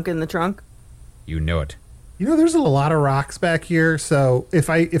more junk in the trunk? You know it. You know, there's a lot of rocks back here, so if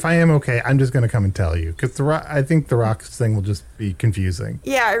I am okay, I'm just going to come and tell you, because I think the rocks thing will just be confusing.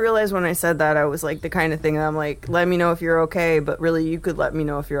 Yeah, I realized when I said that, I was like the kind of thing that I'm like, let me know if you're okay, but really you could let me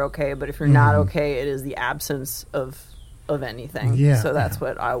know if you're okay, but if you're not okay, it is the absence of anything. Yeah. So that's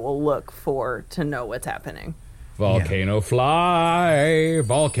what I will look for to know what's happening. Volcano fly,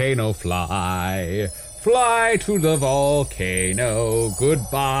 volcano fly, fly to the volcano,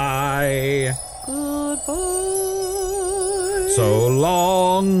 goodbye. Goodbye. So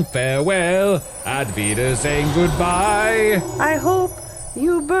long, farewell, at Wiedersehen, goodbye. I hope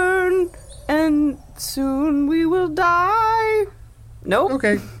you burn and soon we will die. Nope.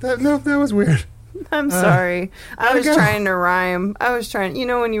 Okay, that was weird. I'm sorry. I was trying to rhyme. You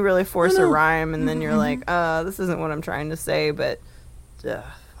know when you really force a rhyme and then you're like, this isn't what I'm trying to say, but Well,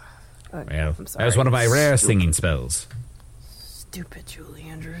 I'm sorry. that was one of my rare singing spells. Stupid Julie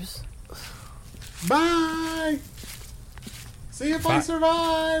Andrews. Bye. See if I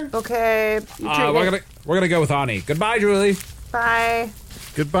survive. Okay. We're gonna go with Ani. Goodbye, Julie. Bye.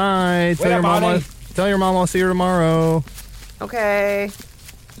 Goodbye. Tell your mama. Tell your mama I'll see her tomorrow. Okay.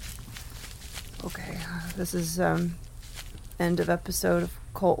 Okay. This is end of episode of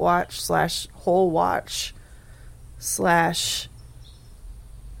Cult Watch / Whole Watch /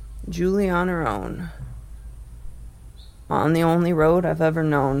 Julie on her own. On the only road I've ever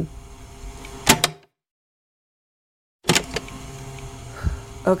known.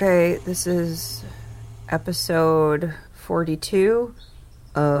 Okay, this is episode 42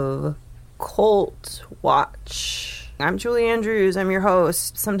 of Cult Watch. I'm Julie Andrews. I'm your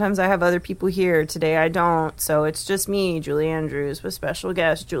host. Sometimes I have other people here. Today I don't. So it's just me, Julie Andrews, with special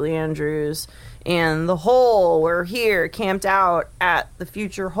guest Julie Andrews. And the hole, we're here, camped out at the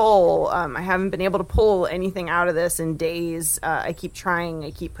future hole. I haven't been able to pull anything out of this in days. I keep trying. I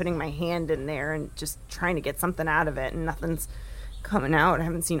keep putting my hand in there and just trying to get something out of it. And nothing's coming out. I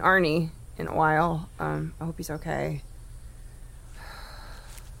haven't seen Arnie in a while. I hope he's okay.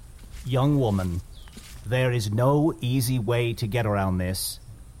 Young woman, there is no easy way to get around this.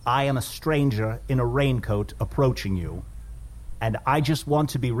 I am a stranger in a raincoat approaching you, and I just want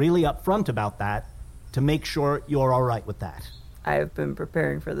to be really upfront about that to make sure you're all right with that. I have been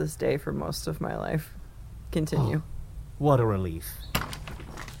preparing for this day for most of my life. Continue. What a relief.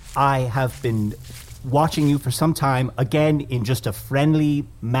 I have been watching you for some time, again, in just a friendly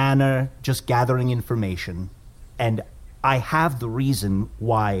manner, just gathering information. And I have the reason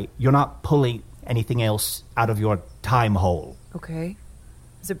why you're not pulling anything else out of your time hole. Okay.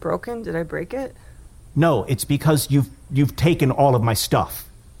 Is it broken? Did I break it? No, it's because you've taken all of my stuff.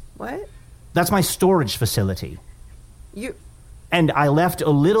 What? That's my storage facility. You... And I left a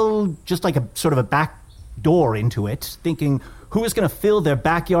little, just like a sort of a back door into it, thinking, who is going to fill their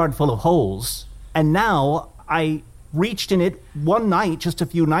backyard full of holes? And now I reached in it one night, just a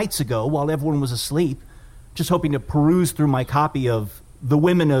few nights ago, while everyone was asleep, just hoping to peruse through my copy of The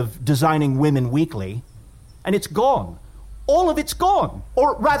Women of Designing Women Weekly, and it's gone. All of it's gone.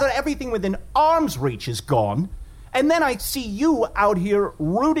 Or rather, everything within arm's reach is gone. And then I see you out here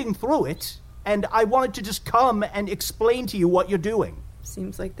rooting through it, and I wanted to just come and explain to you what you're doing.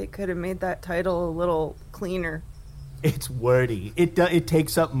 Seems like they could have made that title a little cleaner. It's wordy. It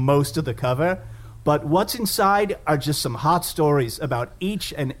takes up most of the cover, but what's inside are just some hot stories about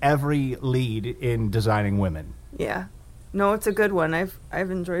each and every lead in Designing Women. Yeah. No, it's a good one. I've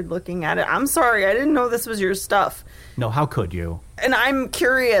enjoyed looking at it. I'm sorry, I didn't know this was your stuff. No, how could you? And I'm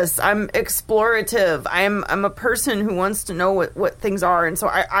curious. I'm explorative. I'm a person who wants to know what things are, and so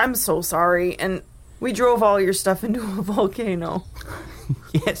I'm so sorry. And we drove all your stuff into a volcano.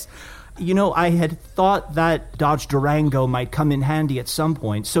 Yes. You know, I had thought that Dodge Durango might come in handy at some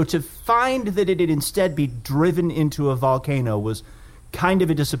point, so to find that it'd instead be driven into a volcano was kind of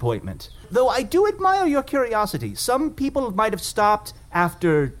a disappointment. Though I do admire your curiosity. Some people might have stopped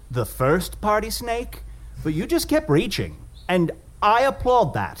after the first party snake, but you just kept reaching, and I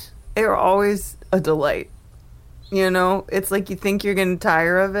applaud that. They're always a delight. You know, it's like you think you're getting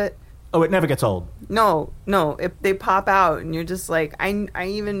tired of it. Oh, it never gets old. No. If they pop out and you're just like, I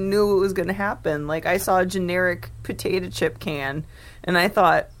even knew it was going to happen. Like, I saw a generic potato chip can, and I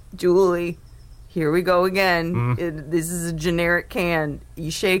thought, Julie, here we go again. This is a generic can.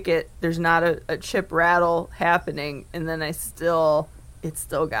 You shake it, there's not a chip rattle happening, and then it still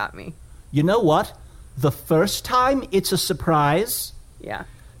got me. You know what? The first time, it's a surprise. Yeah.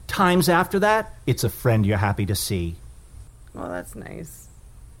 Times after that, it's a friend you're happy to see. Well, that's nice.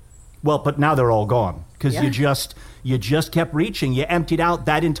 Well, but now they're all gone, because Yeah. you just kept reaching. You emptied out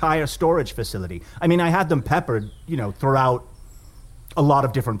that entire storage facility. I mean, I had them peppered, throughout a lot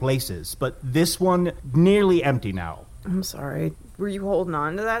of different places, but this one, nearly empty now. I'm sorry. Were you holding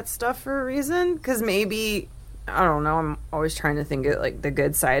on to that stuff for a reason? Because maybe, I don't know, I'm always trying to think of, like, the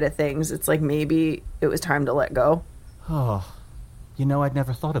good side of things. It's like maybe it was time to let go. Oh, I'd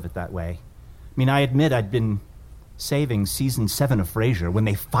never thought of it that way. I mean, I admit I'd been saving season 7 of Frasier when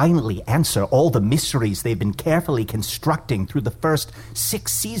they finally answer all the mysteries they've been carefully constructing through the first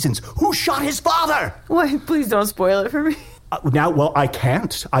 6 seasons. Who shot his father? What? Please don't spoil it for me. Well, I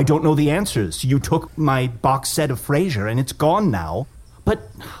can't. I don't know the answers. You took my box set of Frasier, and it's gone now. But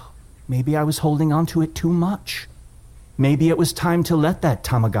maybe I was holding on to it too much. Maybe it was time to let that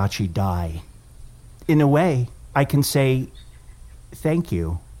Tamagotchi die. In a way, I can say, thank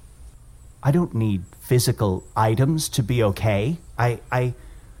you. I don't need physical items to be okay. I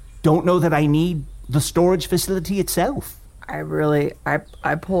don't know that I need the storage facility itself. I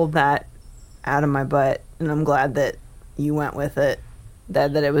pulled that out of my butt, and I'm glad that you went with it,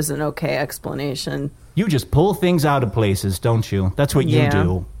 that it was an okay explanation. You just pull things out of places, don't you? That's what you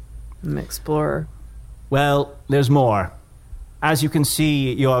do. I'm an explorer. Well, there's more. As you can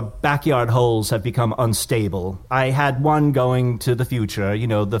see, your backyard holes have become unstable. I had one going to the future.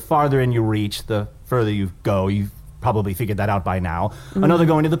 The farther in you reach, the further you go. You've probably figured that out by now. Mm-hmm. Another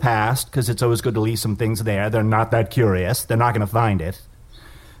going to the past, because it's always good to leave some things there. They're not that curious. They're not going to find it.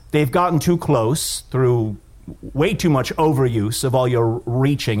 They've gotten too close through way too much overuse of all your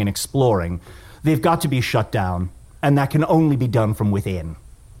reaching and exploring. They've got to be shut down, and that can only be done from within.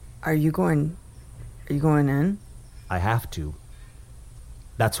 Are you going in? I have to.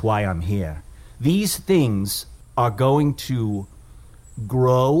 That's why I'm here. These things are going to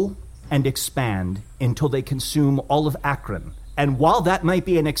grow and expand until they consume all of Akron. And while that might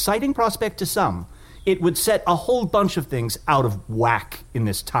be an exciting prospect to some, it would set a whole bunch of things out of whack in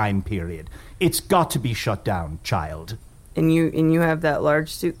this time period. It's got to be shut down, child. And you have that large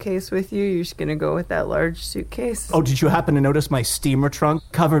suitcase with you? You're just going to go with that large suitcase? Oh, did you happen to notice my steamer trunk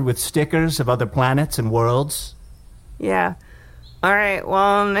covered with stickers of other planets and worlds? Yeah. All right,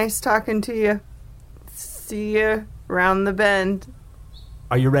 well, nice talking to you. See you around the bend.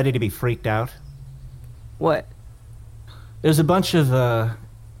 Are you ready to be freaked out? What? There's a bunch of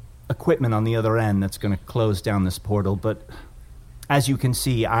equipment on the other end that's going to close down this portal, but as you can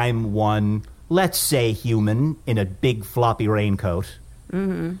see, I'm one, let's say, human in a big floppy raincoat.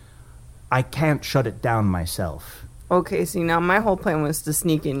 Mm-hmm. I can't shut it down myself. Okay, see, now my whole plan was to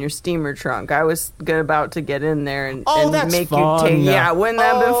sneak in your steamer trunk. I was about to get in there and that's make fun. you take... Yeah, wouldn't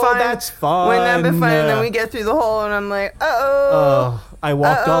that have been fun? That's fun. Wouldn't that have been fun? And then we get through the hole, and I'm like, I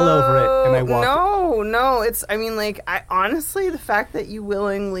walked all over it, and I walked... No, it's... I mean, like, honestly, the fact that you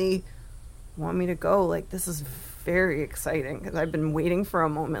willingly want me to go, like, this is very exciting, because I've been waiting for a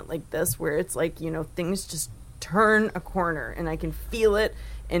moment like this where it's like, things just turn a corner, and I can feel it,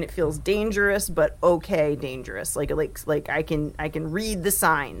 and it feels dangerous, but okay dangerous. Like I can read the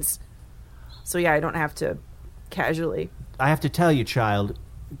signs. So yeah, I don't have to casually. I have to tell you, child,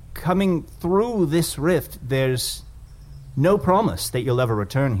 coming through this rift, there's no promise that you'll ever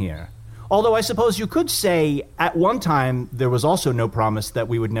return here. Although I suppose you could say at one time there was also no promise that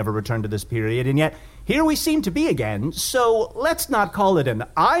we would never return to this period, and yet here we seem to be again, so let's not call it an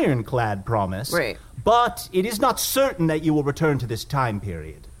ironclad promise. Right. But it is not certain that you will return to this time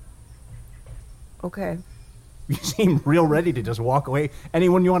period. Okay. You seem real ready to just walk away.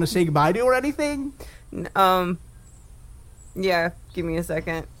 Anyone you want to say goodbye to or anything? Yeah, give me a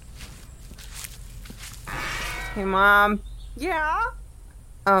second. Hey, Mom. Yeah?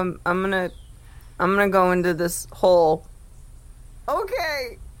 I'm gonna go into this hole.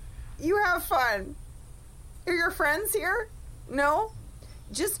 Okay. You have fun. Are your friends here? No?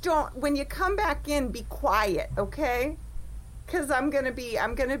 Just don't, when you come back in, be quiet, okay? Because I'm gonna be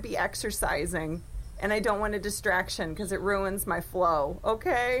exercising, and I don't want a distraction because it ruins my flow,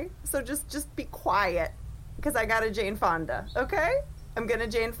 okay? So just be quiet, because I got a Jane Fonda, okay? I'm gonna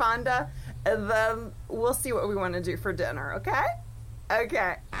Jane Fonda, and then we'll see what we want to do for dinner, okay?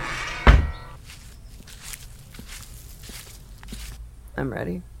 Okay. I'm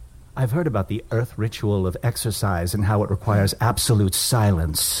ready. I've heard about the earth ritual of exercise and how it requires absolute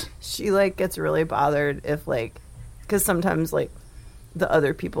silence. She, gets really bothered if, because sometimes, the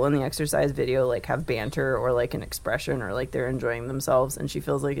other people in the exercise video, have banter or, an expression or, they're enjoying themselves, and she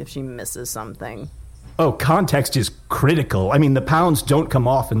feels like if she misses something. Oh, context is critical. I mean, the pounds don't come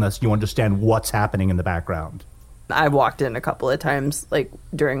off unless you understand what's happening in the background. I walked in a couple of times,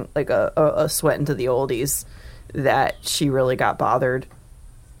 during, a sweat into the oldies, that she really got bothered.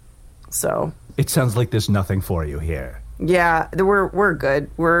 So it sounds like there's nothing for you here. Yeah, we're good.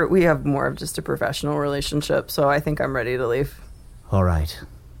 We have more of just a professional relationship, so I think I'm ready to leave. All right.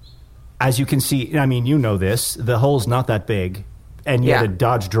 As you can see, I mean, you know this, the hole's not that big, and yet a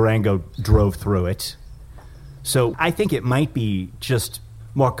Dodge Durango drove through it. So I think it might be just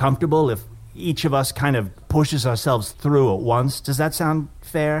more comfortable if each of us kind of pushes ourselves through at once. Does that sound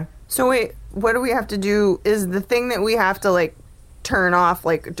fair? So wait, what do we have to do? Is the thing that we have to, turn off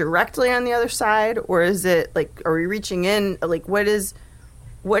directly on the other side, or is it are we reaching in,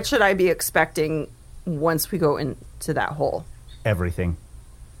 what should I be expecting once we go into that hole? Everything.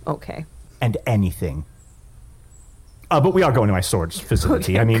 Okay. And anything. But we are going to my storage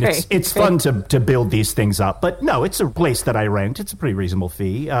facility. Okay, I mean, great, it's fun to build these things up, but no, it's a place that I rent. It's a pretty reasonable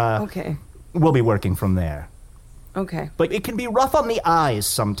fee. Okay. We'll be working from there. Okay. But it can be rough on the eyes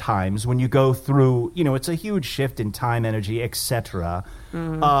sometimes when you go through, it's a huge shift in time, energy, etc.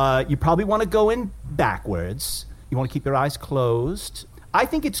 You probably want to go in backwards. You want to keep your eyes closed. I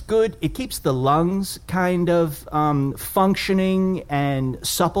think it's good. It keeps the lungs kind of functioning and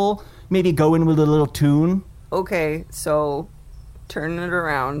supple. Maybe go in with a little tune. Okay, so turn it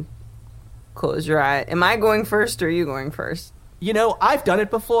around. Close your eye. Am I going first or are you going first? I've done it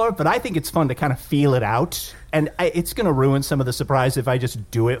before, but I think it's fun to kind of feel it out. And it's going to ruin some of the surprise if I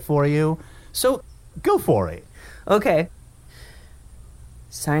just do it for you. So go for it. Okay.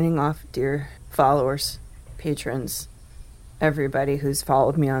 Signing off, dear followers, patrons, everybody who's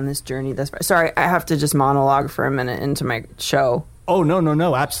followed me on this journey thus far. Sorry, I have to just monologue for a minute into my show. Oh,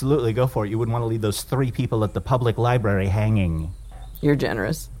 no, absolutely. Go for it. You wouldn't want to leave those 3 people at the public library hanging. You're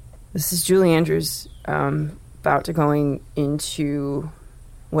generous. This is Julie Andrews, about to going into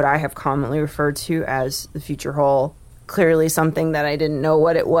what I have commonly referred to as the future hole. Clearly something that I didn't know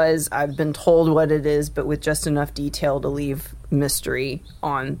what it was. I've been told what it is, but with just enough detail to leave mystery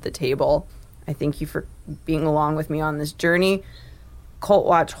on the table. I thank you for being along with me on this journey. Cult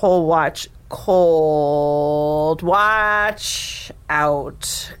Watch, Hole Watch, Cold Watch,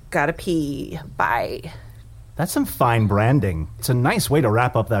 out. Gotta pee. Bye. That's some fine branding. It's a nice way to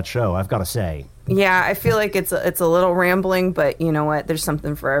wrap up that show, I've got to say. Yeah, I feel like it's a little rambling, but you know what? There's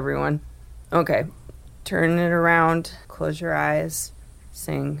something for everyone. Okay. Turn it around. Close your eyes.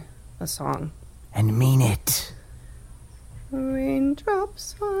 Sing a song. And mean it.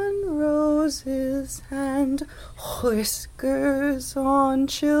 Raindrops on roses and whiskers on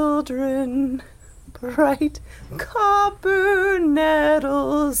children, bright copper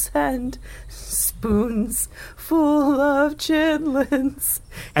nettles and spoons full of chitlins.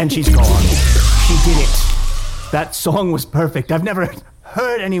 And she's gone. She did it. That song was perfect. I've never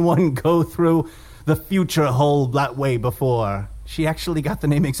heard anyone go through the future hole that way before. She actually got the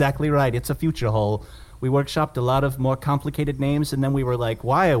name exactly right. It's a future hole. We workshopped a lot of more complicated names, and then we were like,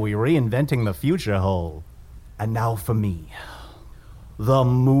 why are we reinventing the future hole? And now for me. The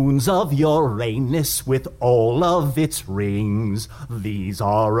moons of Uranus with all of its rings. These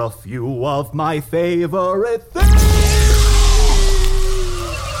are a few of my favorite things.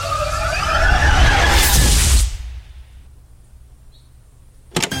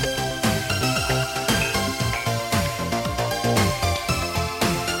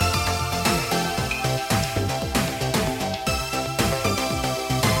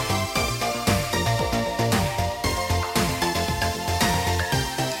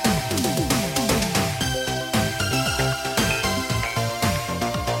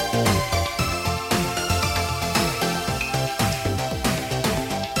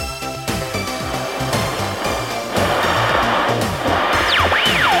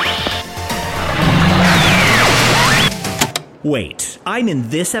 Wait, I'm in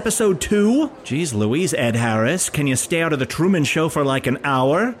this episode too? Jeez Louise, Ed Harris, can you stay out of the Truman Show for like an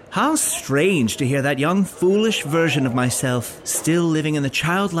hour? How strange to hear that young, foolish version of myself still living in the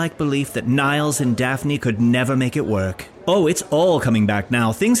childlike belief that Niles and Daphne could never make it work. Oh, it's all coming back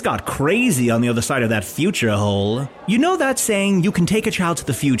now. Things got crazy on the other side of that future hole. You know that saying, you can take a child to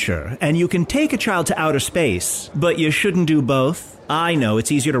the future, and you can take a child to outer space, but you shouldn't do both? I know,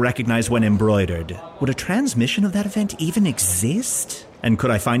 it's easier to recognize when embroidered. Would a transmission of that event even exist? And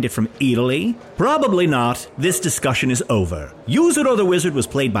could I find it from Italy? Probably not. This discussion is over. Usador the Wizard was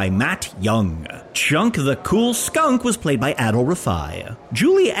played by Matt Young. Chunk the Cool Skunk was played by Adol Rafai.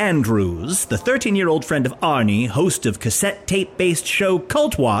 Julie Andrews, the 13-year-old friend of Arnie, host of cassette tape-based show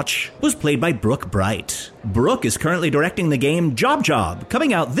Cult Watch, was played by Brooke Bright. Brooke is currently directing the game Job Job,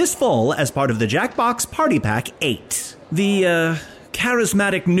 coming out this fall as part of the Jackbox Party Pack 8. The,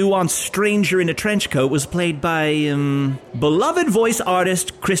 charismatic, nuanced stranger in a trench coat was played by, beloved voice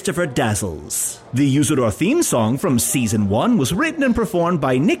artist Christopher Dazzles. The Usador theme song from Season 1 was written and performed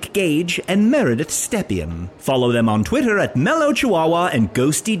by Nick Gage and Meredith Stepien. Follow them on Twitter at Mellow Chihuahua and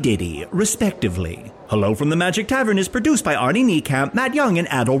Ghosty Diddy, respectively. Hello from the Magic Tavern is produced by Arnie Niekamp, Matt Young, and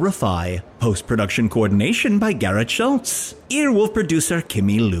Adol Rafai. Post-production coordination by Garrett Schultz. Earwolf producer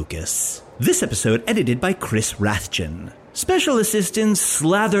Kimmy Lucas. This episode edited by Chris Rathjen. Special assistance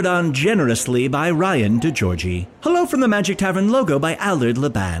slathered on generously by Ryan DeGiorgi. Hello from the Magic Tavern logo by Allard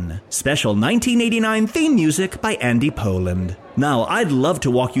Laban. Special 1989 theme music by Andy Poland. Now, I'd love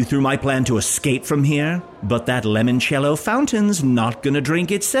to walk you through my plan to escape from here, but that limoncello fountain's not gonna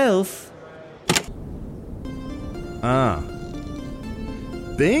drink itself.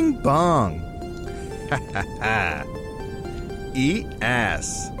 Bing bong. Ha ha ha. Eat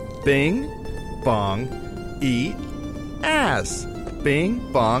ass. Bing bong. Eat ass.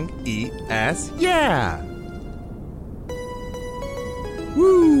 Bing bong. Eat ass. Yeah.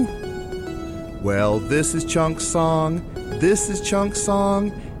 Woo. Well, this is Chunk's song. This is Chunk's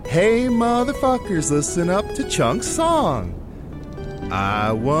song. Hey, motherfuckers, listen up to Chunk's song.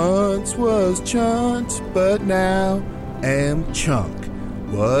 I once was chunt, but now am chunk.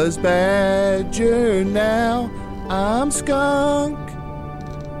 Was badger, now I'm skunk.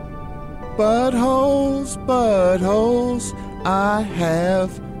 Buttholes, buttholes, I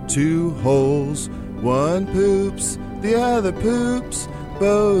have two holes. One poops, the other poops,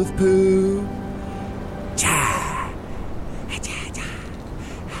 both poop.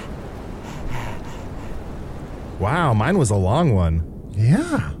 Wow, mine was a long one.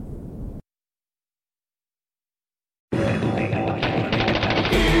 Yeah.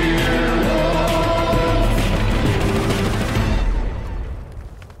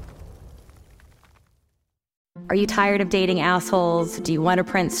 Are you tired of dating assholes? Do you want a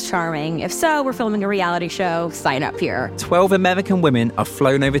Prince Charming? If so, we're filming a reality show. Sign up here. 12 American women are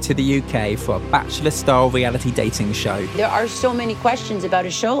flown over to the UK for a bachelor-style reality dating show. There are so many questions about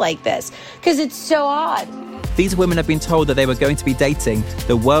a show like this, because it's so odd. These women have been told that they were going to be dating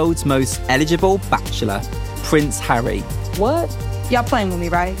the world's most eligible bachelor, Prince Harry. What? Y'all playing with me,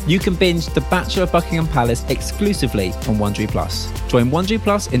 right? You can binge The Bachelor of Buckingham Palace exclusively on Wondery Plus. Join Wondery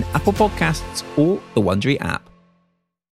Plus in Apple Podcasts or the Wondery app.